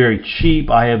they're very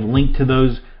cheap. I have linked to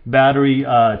those battery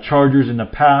chargers in the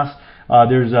past.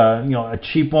 There's a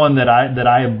cheap one that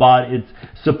I have bought. It's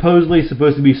supposedly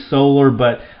supposed to be solar,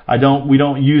 but we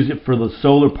don't use it for the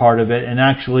solar part of it. And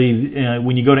actually,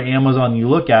 when you go to Amazon and you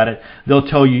look at it, they'll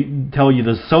tell you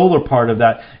the solar part of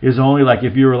that is only like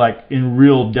if you're like in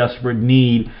real desperate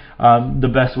need. The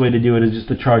best way to do it is just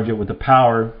to charge it with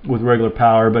regular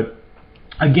power. But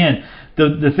again,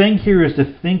 the thing here is to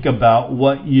think about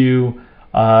what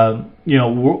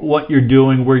what you're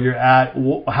doing, where you're at,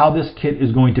 how this kit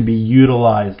is going to be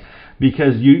utilized,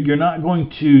 because you're not going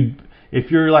to,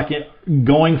 if you're like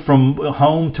going from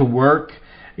home to work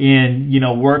and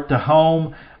work to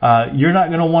home, you're not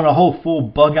going to want a whole full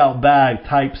bug out bag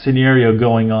type scenario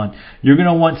going on. You're going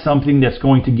to want something that's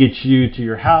going to get you to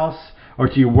your house or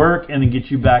to your work and then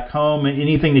get you back home, and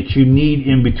anything that you need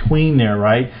in between there,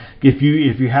 right? If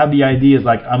you have the ideas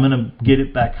like, I'm going to get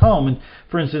it back home, and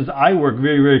for instance, I work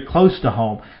very, very close to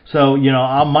home, so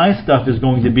my stuff is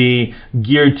going to be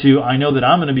geared to, I know that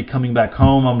I'm going to be coming back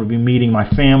home, I'm going to be meeting my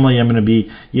family, I'm going to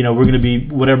be, we're going to be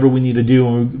whatever we need to do,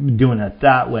 and we're doing it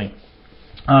that way.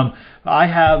 I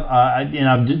have, I've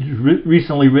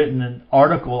recently written an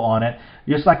article on it,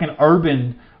 just like an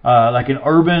urban,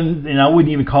 and I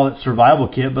wouldn't even call it survival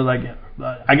kit, but I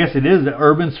guess it is an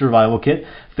urban survival kit.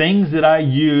 Things that I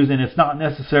use, and it's not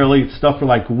necessarily stuff for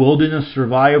like wilderness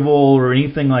survival or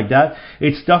anything like that.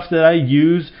 It's stuff that I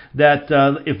use that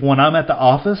when I'm at the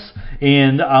office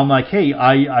and I'm like, hey,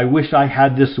 I wish I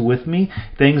had this with me.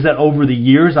 Things that over the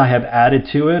years I have added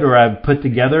to it, or I've put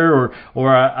together,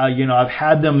 or I've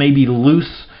had them maybe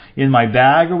loose in my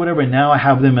bag or whatever, and now I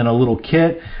have them in a little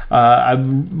kit. I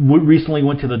recently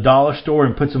went to the dollar store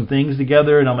and put some things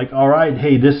together, and I'm like, all right,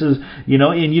 hey, this is,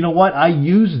 and you know what? I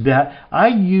use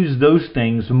those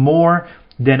things more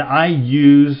than I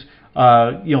use,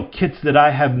 kits that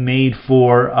I have made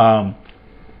for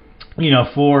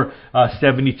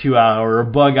 72 hour or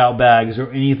bug out bags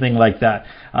or anything like that.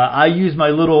 I use my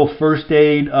little first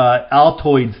aid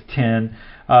Altoids tin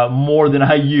more than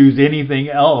I use anything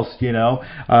else, A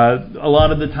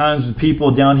lot of the times with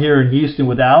people down here in Houston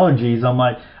with allergies, I'm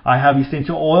like, I have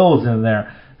essential oils in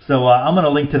there. So I'm going to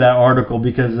link to that article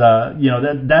because,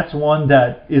 that's one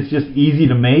that is just easy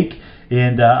to make,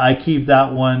 and I keep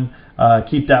that one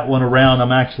around.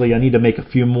 I need to make a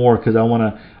few more because I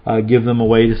want to give them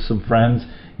away to some friends,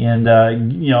 and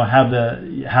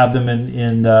have them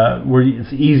in where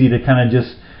it's easy to kind of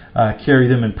just carry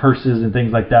them in purses and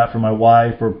things like that for my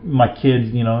wife or my kids,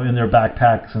 in their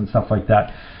backpacks and stuff like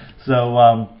that.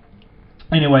 So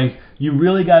anyway, you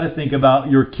really got to think about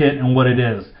your kit and what it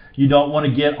is. You don't want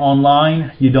to get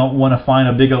online. You don't want to find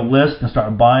a big list and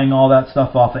start buying all that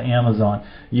stuff off of Amazon.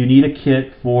 You need a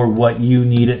kit for what you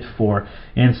need it for.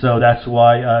 And so that's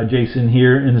why Jason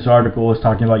here in this article is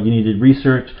talking about you need to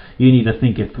research, you need to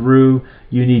think it through,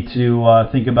 you need to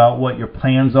think about what your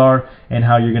plans are and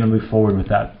how you're going to move forward with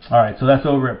that. All right, so that's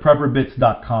over at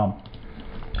prepperbits.com.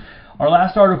 Our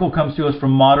last article comes to us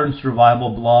from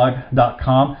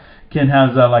modernsurvivalblog.com. Ken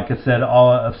has, like I said,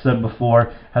 all I've said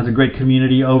before, has a great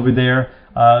community over there.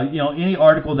 Any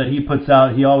article that he puts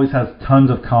out, he always has tons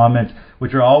of comments,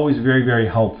 which are always very, very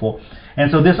helpful.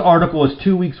 And so this article is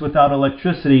 2 weeks without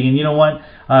electricity. And you know what?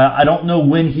 I don't know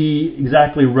when he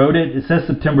exactly wrote it. It says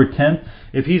September 10th.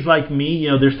 If he's like me,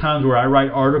 there's times where I write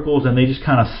articles and they just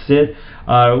kind of sit,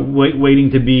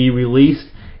 waiting to be released.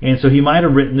 And so he might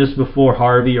have written this before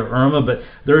Harvey or Irma, but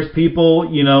there's people,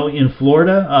 in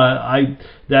Florida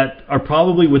that are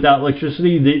probably without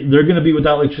electricity. They're going to be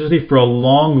without electricity for a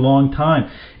long, long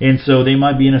time. And so they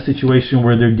might be in a situation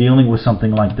where they're dealing with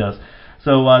something like this.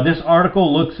 So this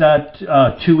article looks at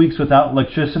 2 weeks without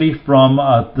electricity from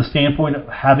the standpoint of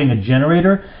having a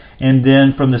generator, and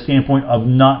then from the standpoint of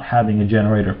not having a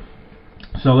generator.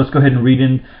 So let's go ahead and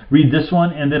read this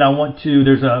one, and then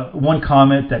there's one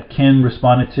comment that Ken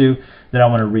responded to that I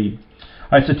want to read.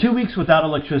 All right, so 2 weeks without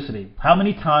electricity. How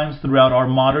many times throughout our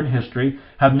modern history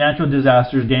have natural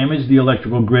disasters damaged the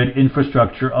electrical grid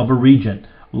infrastructure of a region?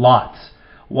 Lots.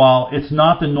 While it's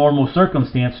not the normal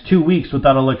circumstance, 2 weeks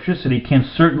without electricity can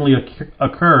certainly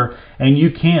occur, and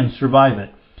you can survive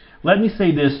it. Let me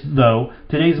say this, though.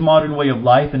 Today's modern way of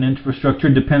life and infrastructure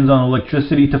depends on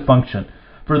electricity to function.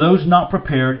 For those not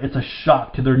prepared, it's a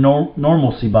shock to their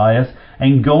normalcy bias,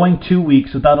 and going 2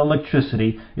 weeks without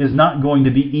electricity is not going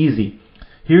to be easy.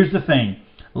 Here's the thing.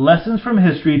 Lessons from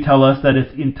history tell us that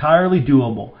it's entirely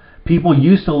doable. People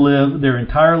used to live their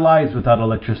entire lives without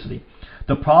electricity.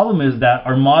 The problem is that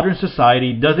our modern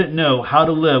society doesn't know how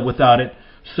to live without it,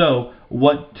 so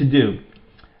what to do?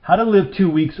 How to live 2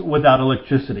 weeks without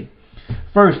electricity.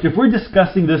 First, if we're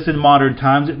discussing this in modern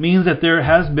times, it means that there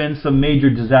has been some major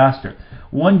disaster.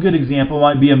 One good example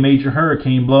might be a major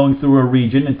hurricane blowing through a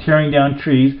region and tearing down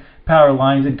trees, power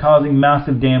lines, and causing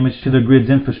massive damage to the grid's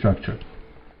infrastructure.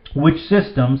 Which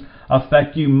systems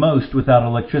affect you most without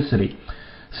electricity?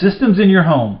 Systems in your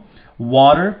home.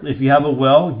 Water, if you have a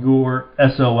well, your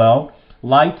SOL.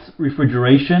 Lights,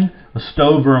 refrigeration, a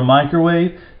stove or a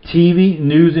microwave. TV,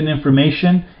 news and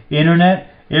information. Internet,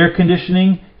 air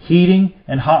conditioning, heating,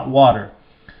 and hot water.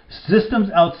 Systems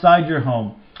outside your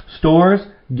home. Stores,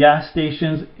 gas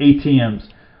stations, ATMs.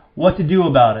 What to do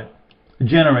about it? A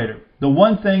generator. The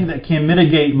one thing that can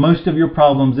mitigate most of your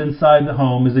problems inside the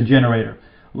home is a generator.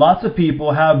 Lots of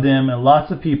people have them and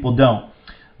lots of people don't.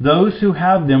 Those who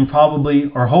have them probably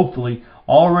or hopefully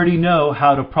already know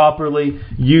how to properly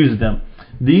use them.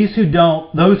 Those who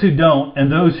don't,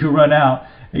 and those who run out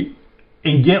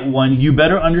and get one, you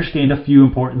better understand a few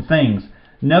important things.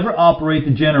 Never operate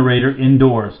the generator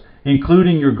indoors,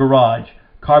 including your garage.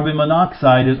 Carbon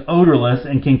monoxide is odorless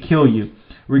and can kill you.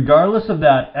 Regardless of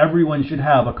that, everyone should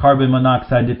have a carbon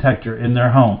monoxide detector in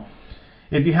their home.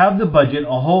 If you have the budget,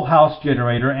 a whole house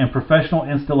generator and professional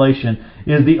installation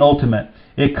is the ultimate.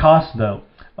 It costs though.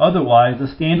 Otherwise,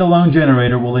 a standalone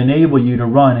generator will enable you to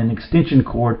run an extension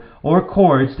cord or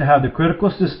cords to have the critical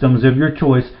systems of your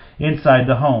choice inside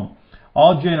the home.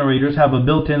 All generators have a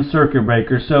built-in circuit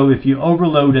breaker, so if you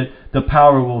overload it, the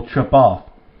power will trip off.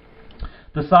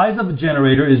 The size of a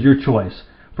generator is your choice.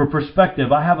 For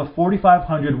perspective, I have a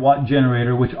 4,500 watt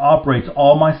generator which operates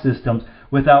all my systems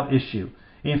without issue.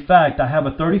 In fact, I have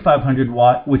a 3,500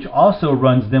 watt which also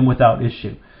runs them without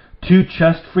issue. 2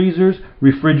 chest freezers,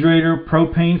 refrigerator,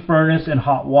 propane furnace, and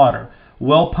hot water.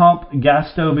 Well pump,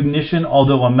 gas stove ignition,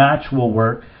 although a match will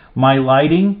work. My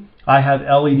lighting, I have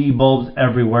LED bulbs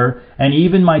everywhere, and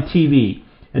even my TV.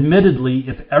 Admittedly,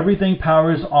 if everything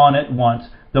powers on at once,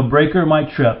 the breaker might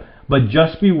trip, but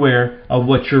just beware of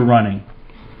what you're running.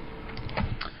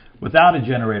 Without a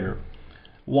generator.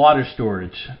 Water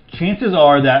storage. Chances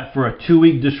are that for a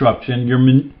 2-week disruption, your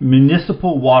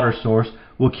municipal water source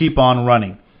will keep on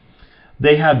running.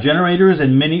 They have generators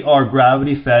and many are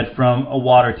gravity fed from a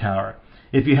water tower.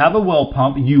 If you have a well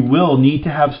pump, you will need to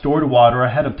have stored water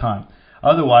ahead of time.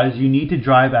 Otherwise, you need to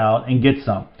drive out and get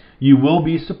some. You will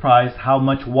be surprised how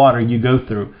much water you go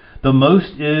through. The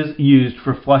most is used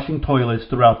for flushing toilets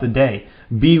throughout the day.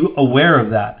 Be aware of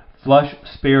that. Flush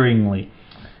sparingly.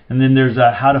 And then there's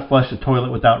how to flush a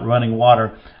toilet without running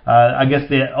water. I guess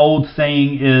the old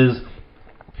saying is,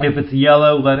 if it's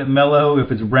yellow, let it mellow.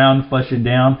 If it's brown, flush it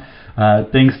down.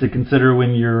 Things to consider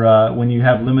when you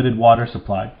have limited water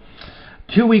supply.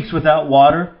 2 weeks without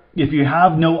water. If you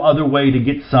have no other way to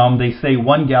get some, they say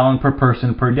 1 gallon per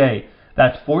person per day.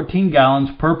 That's 14 gallons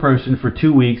per person for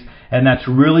 2 weeks, and that's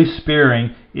really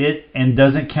sparing it and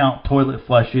doesn't count toilet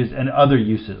flushes and other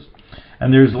uses.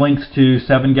 And there's links to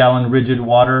 7-gallon rigid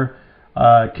water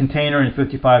container and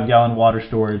 55-gallon water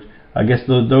storage. I guess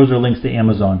those are links to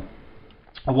Amazon.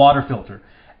 A water filter.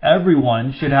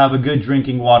 Everyone should have a good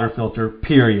drinking water filter,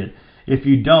 period. If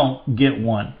you don't, get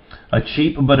one. A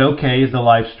cheap but okay is the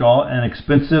Life Straw, and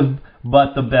expensive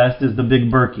but the best is the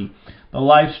Big Berkey. The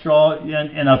Life Straw,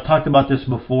 and I've talked about this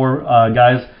before,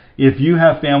 guys, if you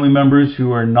have family members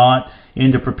who are not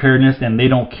into preparedness and they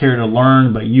don't care to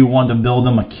learn, but you want to build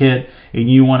them a kit and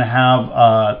you want to have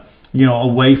a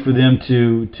way for them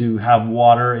to have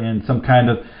water and some kind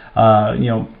of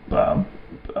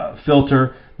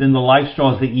filter, then the life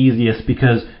straw is the easiest,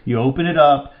 because you open it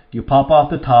up, you pop off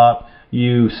the top,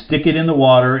 you stick it in the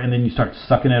water, and then you start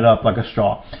sucking it up like a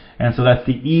straw. And so that's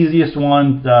the easiest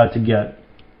one to get.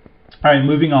 All right,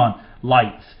 moving on.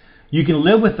 Lights. You can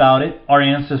live without it. Our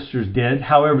ancestors did.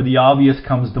 However, the obvious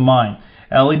comes to mind.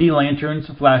 LED lanterns,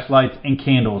 flashlights, and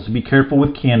candles. Be careful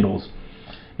with candles.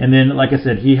 And then, like I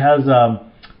said, he has,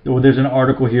 there's an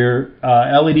article here,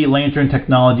 LED lantern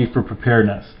technology for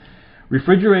preparedness.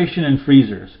 Refrigeration and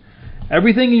freezers.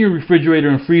 Everything in your refrigerator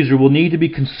and freezer will need to be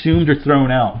consumed or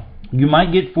thrown out. You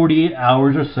might get 48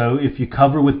 hours or so if you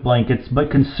cover with blankets,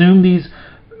 but consume these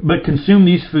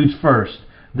foods first.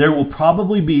 There will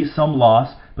probably be some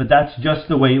loss, but that's just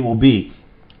the way it will be.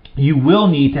 You will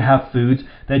need to have foods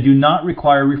that do not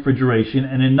require refrigeration,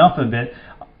 and enough of it.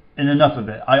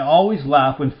 I always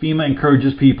laugh when FEMA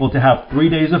encourages people to have 3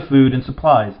 days of food and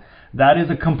supplies. That is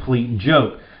a complete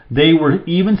joke. They were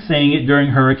even saying it during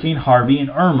Hurricane Harvey and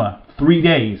Irma. 3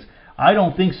 days. I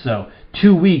don't think so.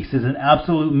 2 weeks is an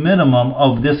absolute minimum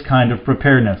of this kind of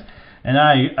preparedness. And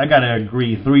I gotta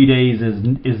agree, 3 days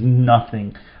is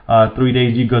nothing. 3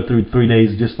 days, you go through 3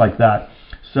 days just like that.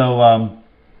 So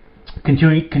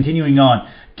continuing on.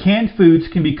 Canned foods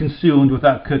can be consumed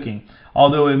without cooking,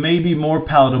 although it may be more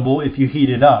palatable if you heat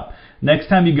it up. Next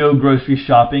time you go grocery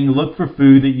shopping, look for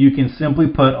food that you can simply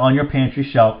put on your pantry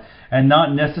shelf and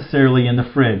not necessarily in the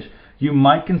fridge. You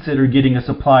might consider getting a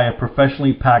supply of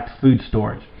professionally packed food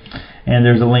storage. And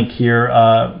there's a link here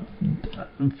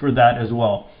for that as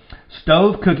well.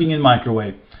 Stove, cooking, and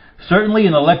microwave. Certainly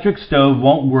an electric stove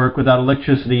won't work without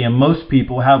electricity, and most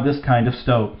people have this kind of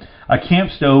stove. A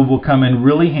camp stove will come in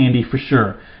really handy for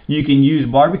sure. You can use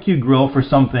barbecue grill for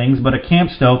some things, but a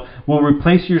camp stove will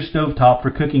replace your stovetop for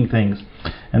cooking things.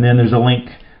 And then there's a link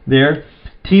there.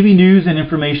 TV news and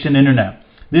information internet.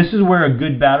 This is where a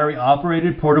good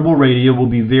battery-operated portable radio will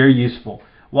be very useful.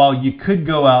 While you could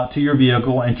go out to your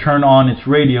vehicle and turn on its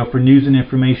radio for news and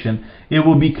information, it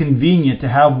will be convenient to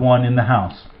have one in the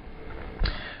house.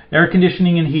 Air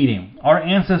conditioning and heating. Our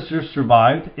ancestors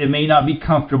survived. It may not be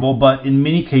comfortable, but in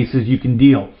many cases you can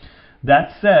deal.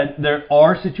 That said, there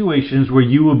are situations where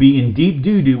you will be in deep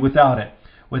doo-doo without it.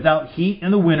 Without heat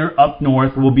in the winter up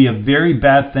north will be a very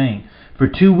bad thing. For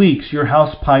 2 weeks, your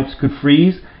house pipes could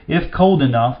freeze, if cold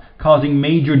enough, causing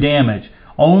major damage.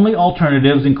 Only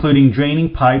alternatives including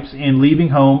draining pipes and leaving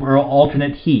home or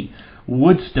alternate heat.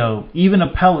 Wood stove, even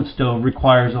a pellet stove,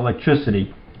 requires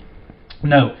electricity.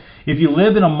 Note, if you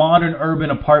live in a modern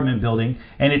urban apartment building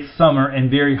and it's summer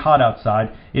and very hot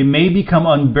outside, it may become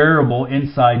unbearable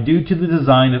inside due to the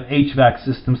design of HVAC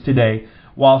systems today,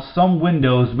 while some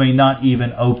windows may not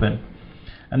even open.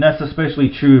 And that's especially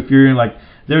true if you're like,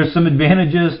 there's some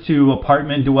advantages to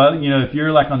apartment dwelling. If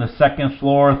you're like on the second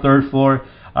floor, third floor,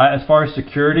 as far as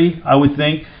security, I would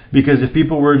think, because if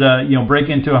people were to, break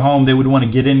into a home, they would want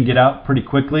to get in and get out pretty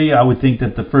quickly. I would think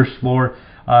that the first floor,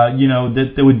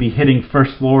 that they would be hitting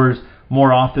first floors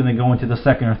more often than going to the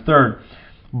second or third.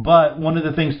 But one of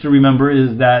the things to remember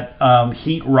is that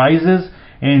heat rises,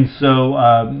 and so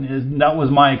that was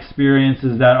my experience,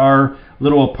 is that our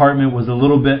little apartment was a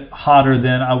little bit hotter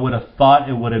than I would have thought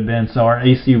it would have been, so our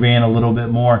AC ran a little bit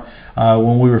more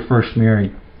when we were first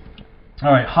married.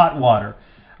 All right, hot water.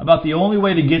 About the only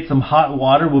way to get some hot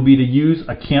water will be to use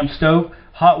a camp stove.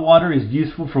 Hot water is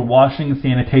useful for washing and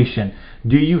sanitation.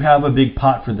 Do you have a big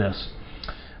pot for this?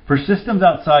 For systems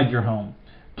outside your home.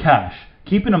 Cash.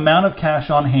 Keep an amount of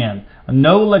cash on hand.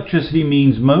 No electricity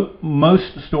means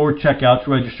most store checkouts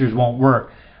registers won't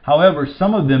work. However,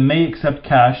 some of them may accept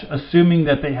cash, assuming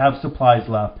that they have supplies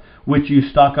left, which you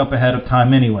stock up ahead of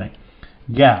time anyway.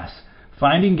 Gas.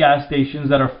 Finding gas stations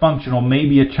that are functional may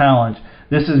be a challenge.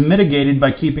 This is mitigated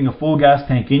by keeping a full gas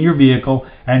tank in your vehicle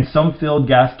and some filled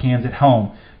gas cans at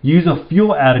home. Use a fuel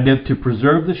additive to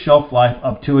preserve the shelf life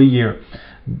up to a year.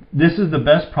 This is the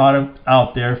best product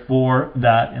out there for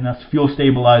that, and that's Fuel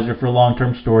Stabilizer for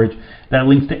long-term storage. That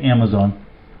links to Amazon.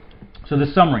 So the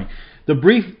summary.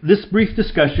 This brief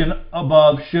discussion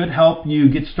above should help you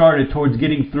get started towards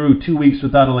getting through 2 weeks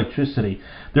without electricity.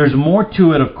 There's more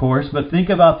to it, of course, but think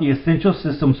about the essential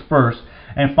systems first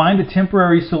and find a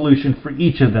temporary solution for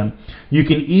each of them. You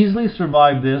can easily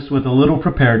survive this with a little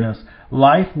preparedness.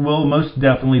 Life will most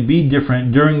definitely be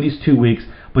different during these 2 weeks,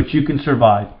 but you can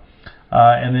survive.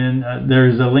 And then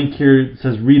there's a link here that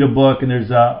says read a book, and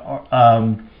there's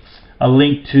a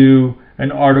link to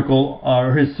an article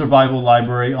or his survival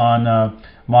library on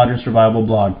Modern Survival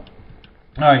blog.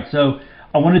 All right, so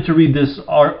I wanted to read this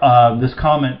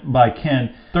comment by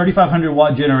Ken. 3,500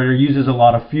 watt generator uses a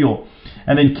lot of fuel.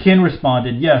 And then Ken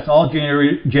responded, yes, all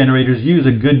generators use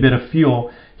a good bit of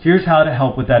fuel. Here's how to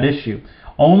help with that issue.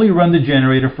 Only run the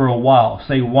generator for a while,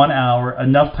 say 1 hour,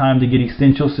 enough time to get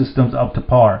essential systems up to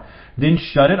par. Then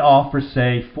shut it off for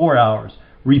say 4 hours.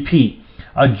 Repeat.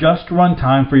 Adjust run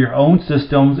time for your own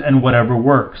systems and whatever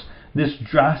works. This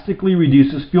drastically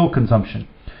reduces fuel consumption.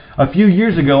 A few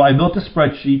years ago, I built a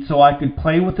spreadsheet so I could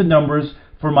play with the numbers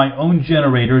for my own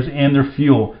generators and their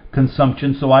fuel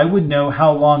consumption so I would know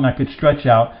how long I could stretch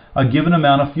out a given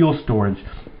amount of fuel storage.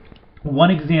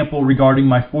 One example regarding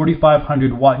my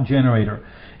 4500 watt generator.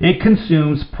 It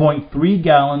consumes 0.3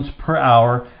 gallons per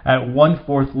hour at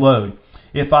 1/4 load.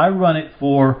 If I run it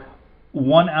for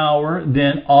 1 hour,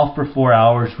 then off for 4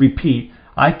 hours, repeat,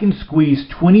 I can squeeze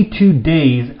 22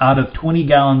 days out of 20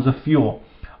 gallons of fuel.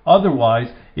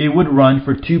 Otherwise, it would run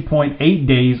for 2.8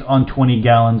 days on 20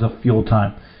 gallons of fuel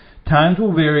time. Times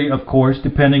will vary, of course,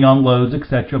 depending on loads,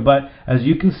 etc., but as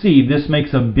you can see, this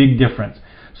makes a big difference.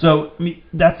 So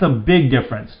that's a big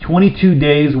difference. 22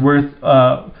 days worth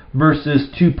versus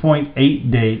 2.8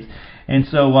 days. And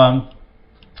so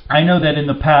I know that in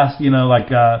the past,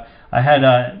 I had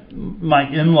my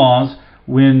in-laws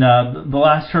when the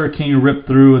last hurricane ripped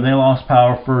through and they lost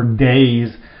power for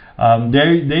days.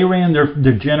 They ran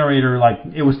their generator like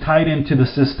it was tied into the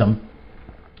system,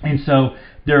 and so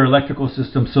their electrical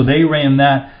system. So they ran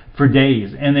that for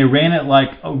days, and they ran it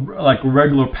like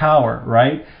regular power,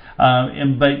 right?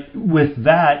 But with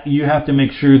that, you have to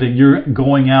make sure that you're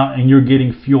going out and you're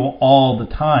getting fuel all the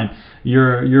time.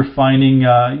 You're finding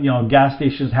gas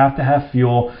stations have to have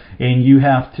fuel, and you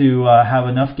have to have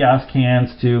enough gas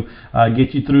cans to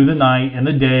get you through the night and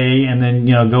the day, and then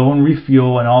go and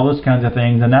refuel and all those kinds of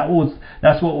things. And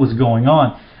that's what was going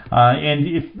on. And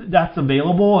if that's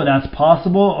available and that's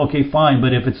possible, okay, fine.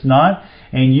 But if it's not,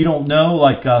 and you don't know,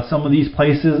 like some of these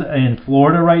places in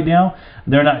Florida right now,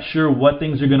 they're not sure what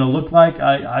things are going to look like.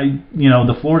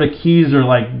 The Florida Keys are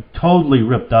like totally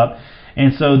ripped up,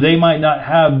 and so they might not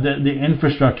have the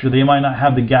infrastructure. They might not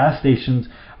have the gas stations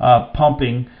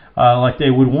pumping like they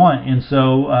would want, and so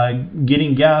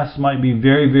getting gas might be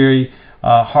very, very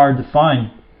hard to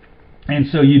find. And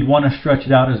so you'd want to stretch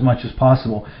it out as much as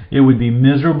possible. It would be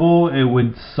miserable. It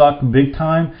would suck big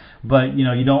time. But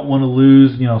you don't want to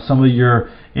lose some of your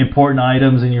important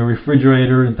items in your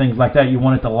refrigerator and things like that. You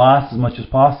want it to last as much as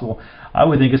possible. I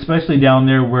would think, especially down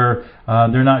there where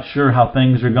they're not sure how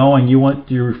things are going, you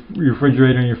want your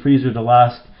refrigerator and your freezer to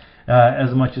last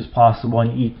as much as possible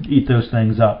and eat those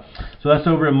things up. So that's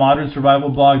over at Modern Survival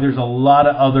Blog. There's a lot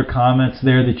of other comments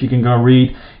there that you can go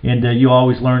read, and you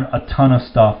always learn a ton of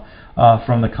stuff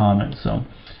from the comments. So.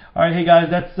 All right, hey guys,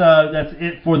 that's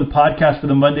it for the podcast, for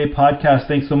the Monday podcast.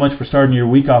 Thanks so much for starting your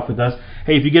week off with us.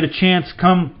 Hey, if you get a chance,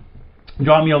 come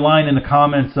drop me a line in the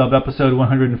comments of episode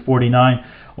 149,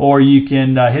 or you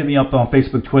can hit me up on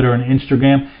Facebook, Twitter, and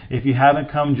Instagram. If you haven't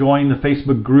come join the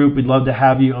Facebook group, we'd love to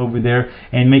have you over there,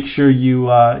 and make sure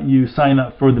you sign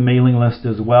up for the mailing list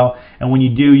as well. And when you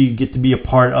do, you get to be a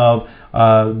part of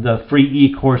the free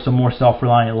e-course, A More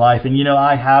Self-Reliant Life. And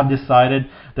I have decided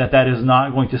that is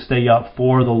not going to stay up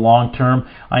for the long term.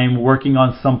 I am working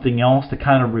on something else to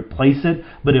kind of replace it,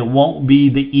 but it won't be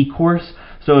the e-course.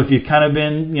 So if you've kind of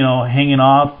been hanging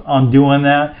off on doing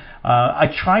that, I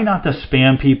try not to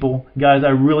spam people, guys.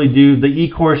 I really do. The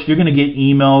e-course, you're going to get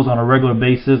emails on a regular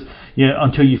basis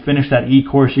until you finish that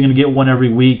e-course. You're going to get one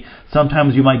every week.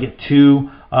 Sometimes you might get two,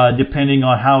 depending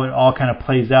on how it all kind of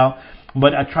plays out.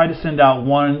 But I try to send out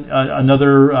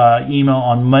another email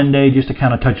on Monday just to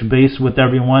kind of touch base with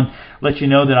everyone, let you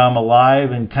know that I'm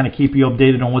alive, and kind of keep you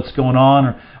updated on what's going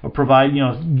on, or provide,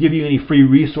 give you any free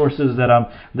resources that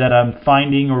I'm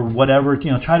finding or whatever.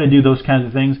 Try to do those kinds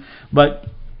of things. But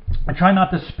I try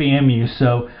not to spam you.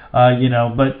 So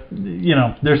but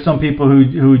there's some people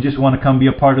who just want to come be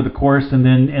a part of the course and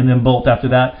then bolt after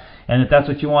that. And if that's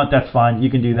what you want, that's fine. You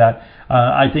can do that.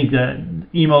 I think that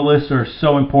email lists are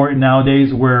so important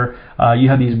nowadays, where you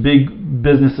have these big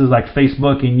businesses like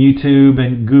Facebook and YouTube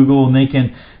and Google, and they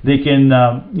can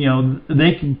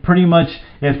pretty much,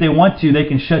 if they want to, they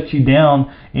can shut you down,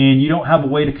 and you don't have a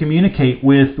way to communicate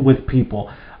with people.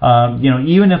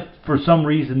 Even if for some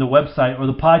reason the website or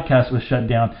the podcast was shut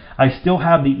down, I still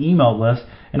have the email list,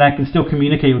 and I can still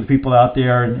communicate with people out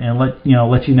there and let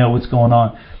you know what's going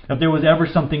on. If there was ever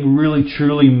something really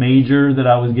truly major that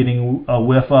I was getting a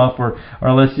whiff of, or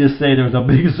let's just say there was a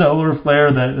big solar flare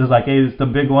that was like, hey, it's the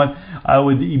big one, I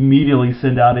would immediately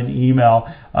send out an email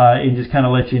and just kind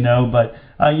of let you know. But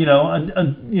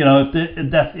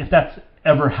if that's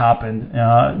ever happened,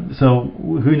 so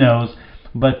who knows?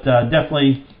 But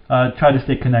definitely try to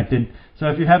stay connected. So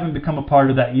if you haven't become a part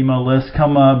of that email list,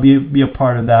 come be a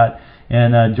part of that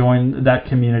and join that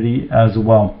community as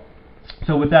well.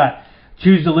 So with that,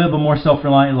 Choose to live a more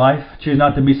self-reliant life. Choose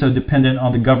not to be so dependent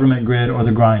on the government grid or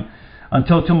the grind.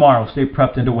 Until tomorrow, stay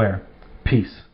prepped and aware. Peace.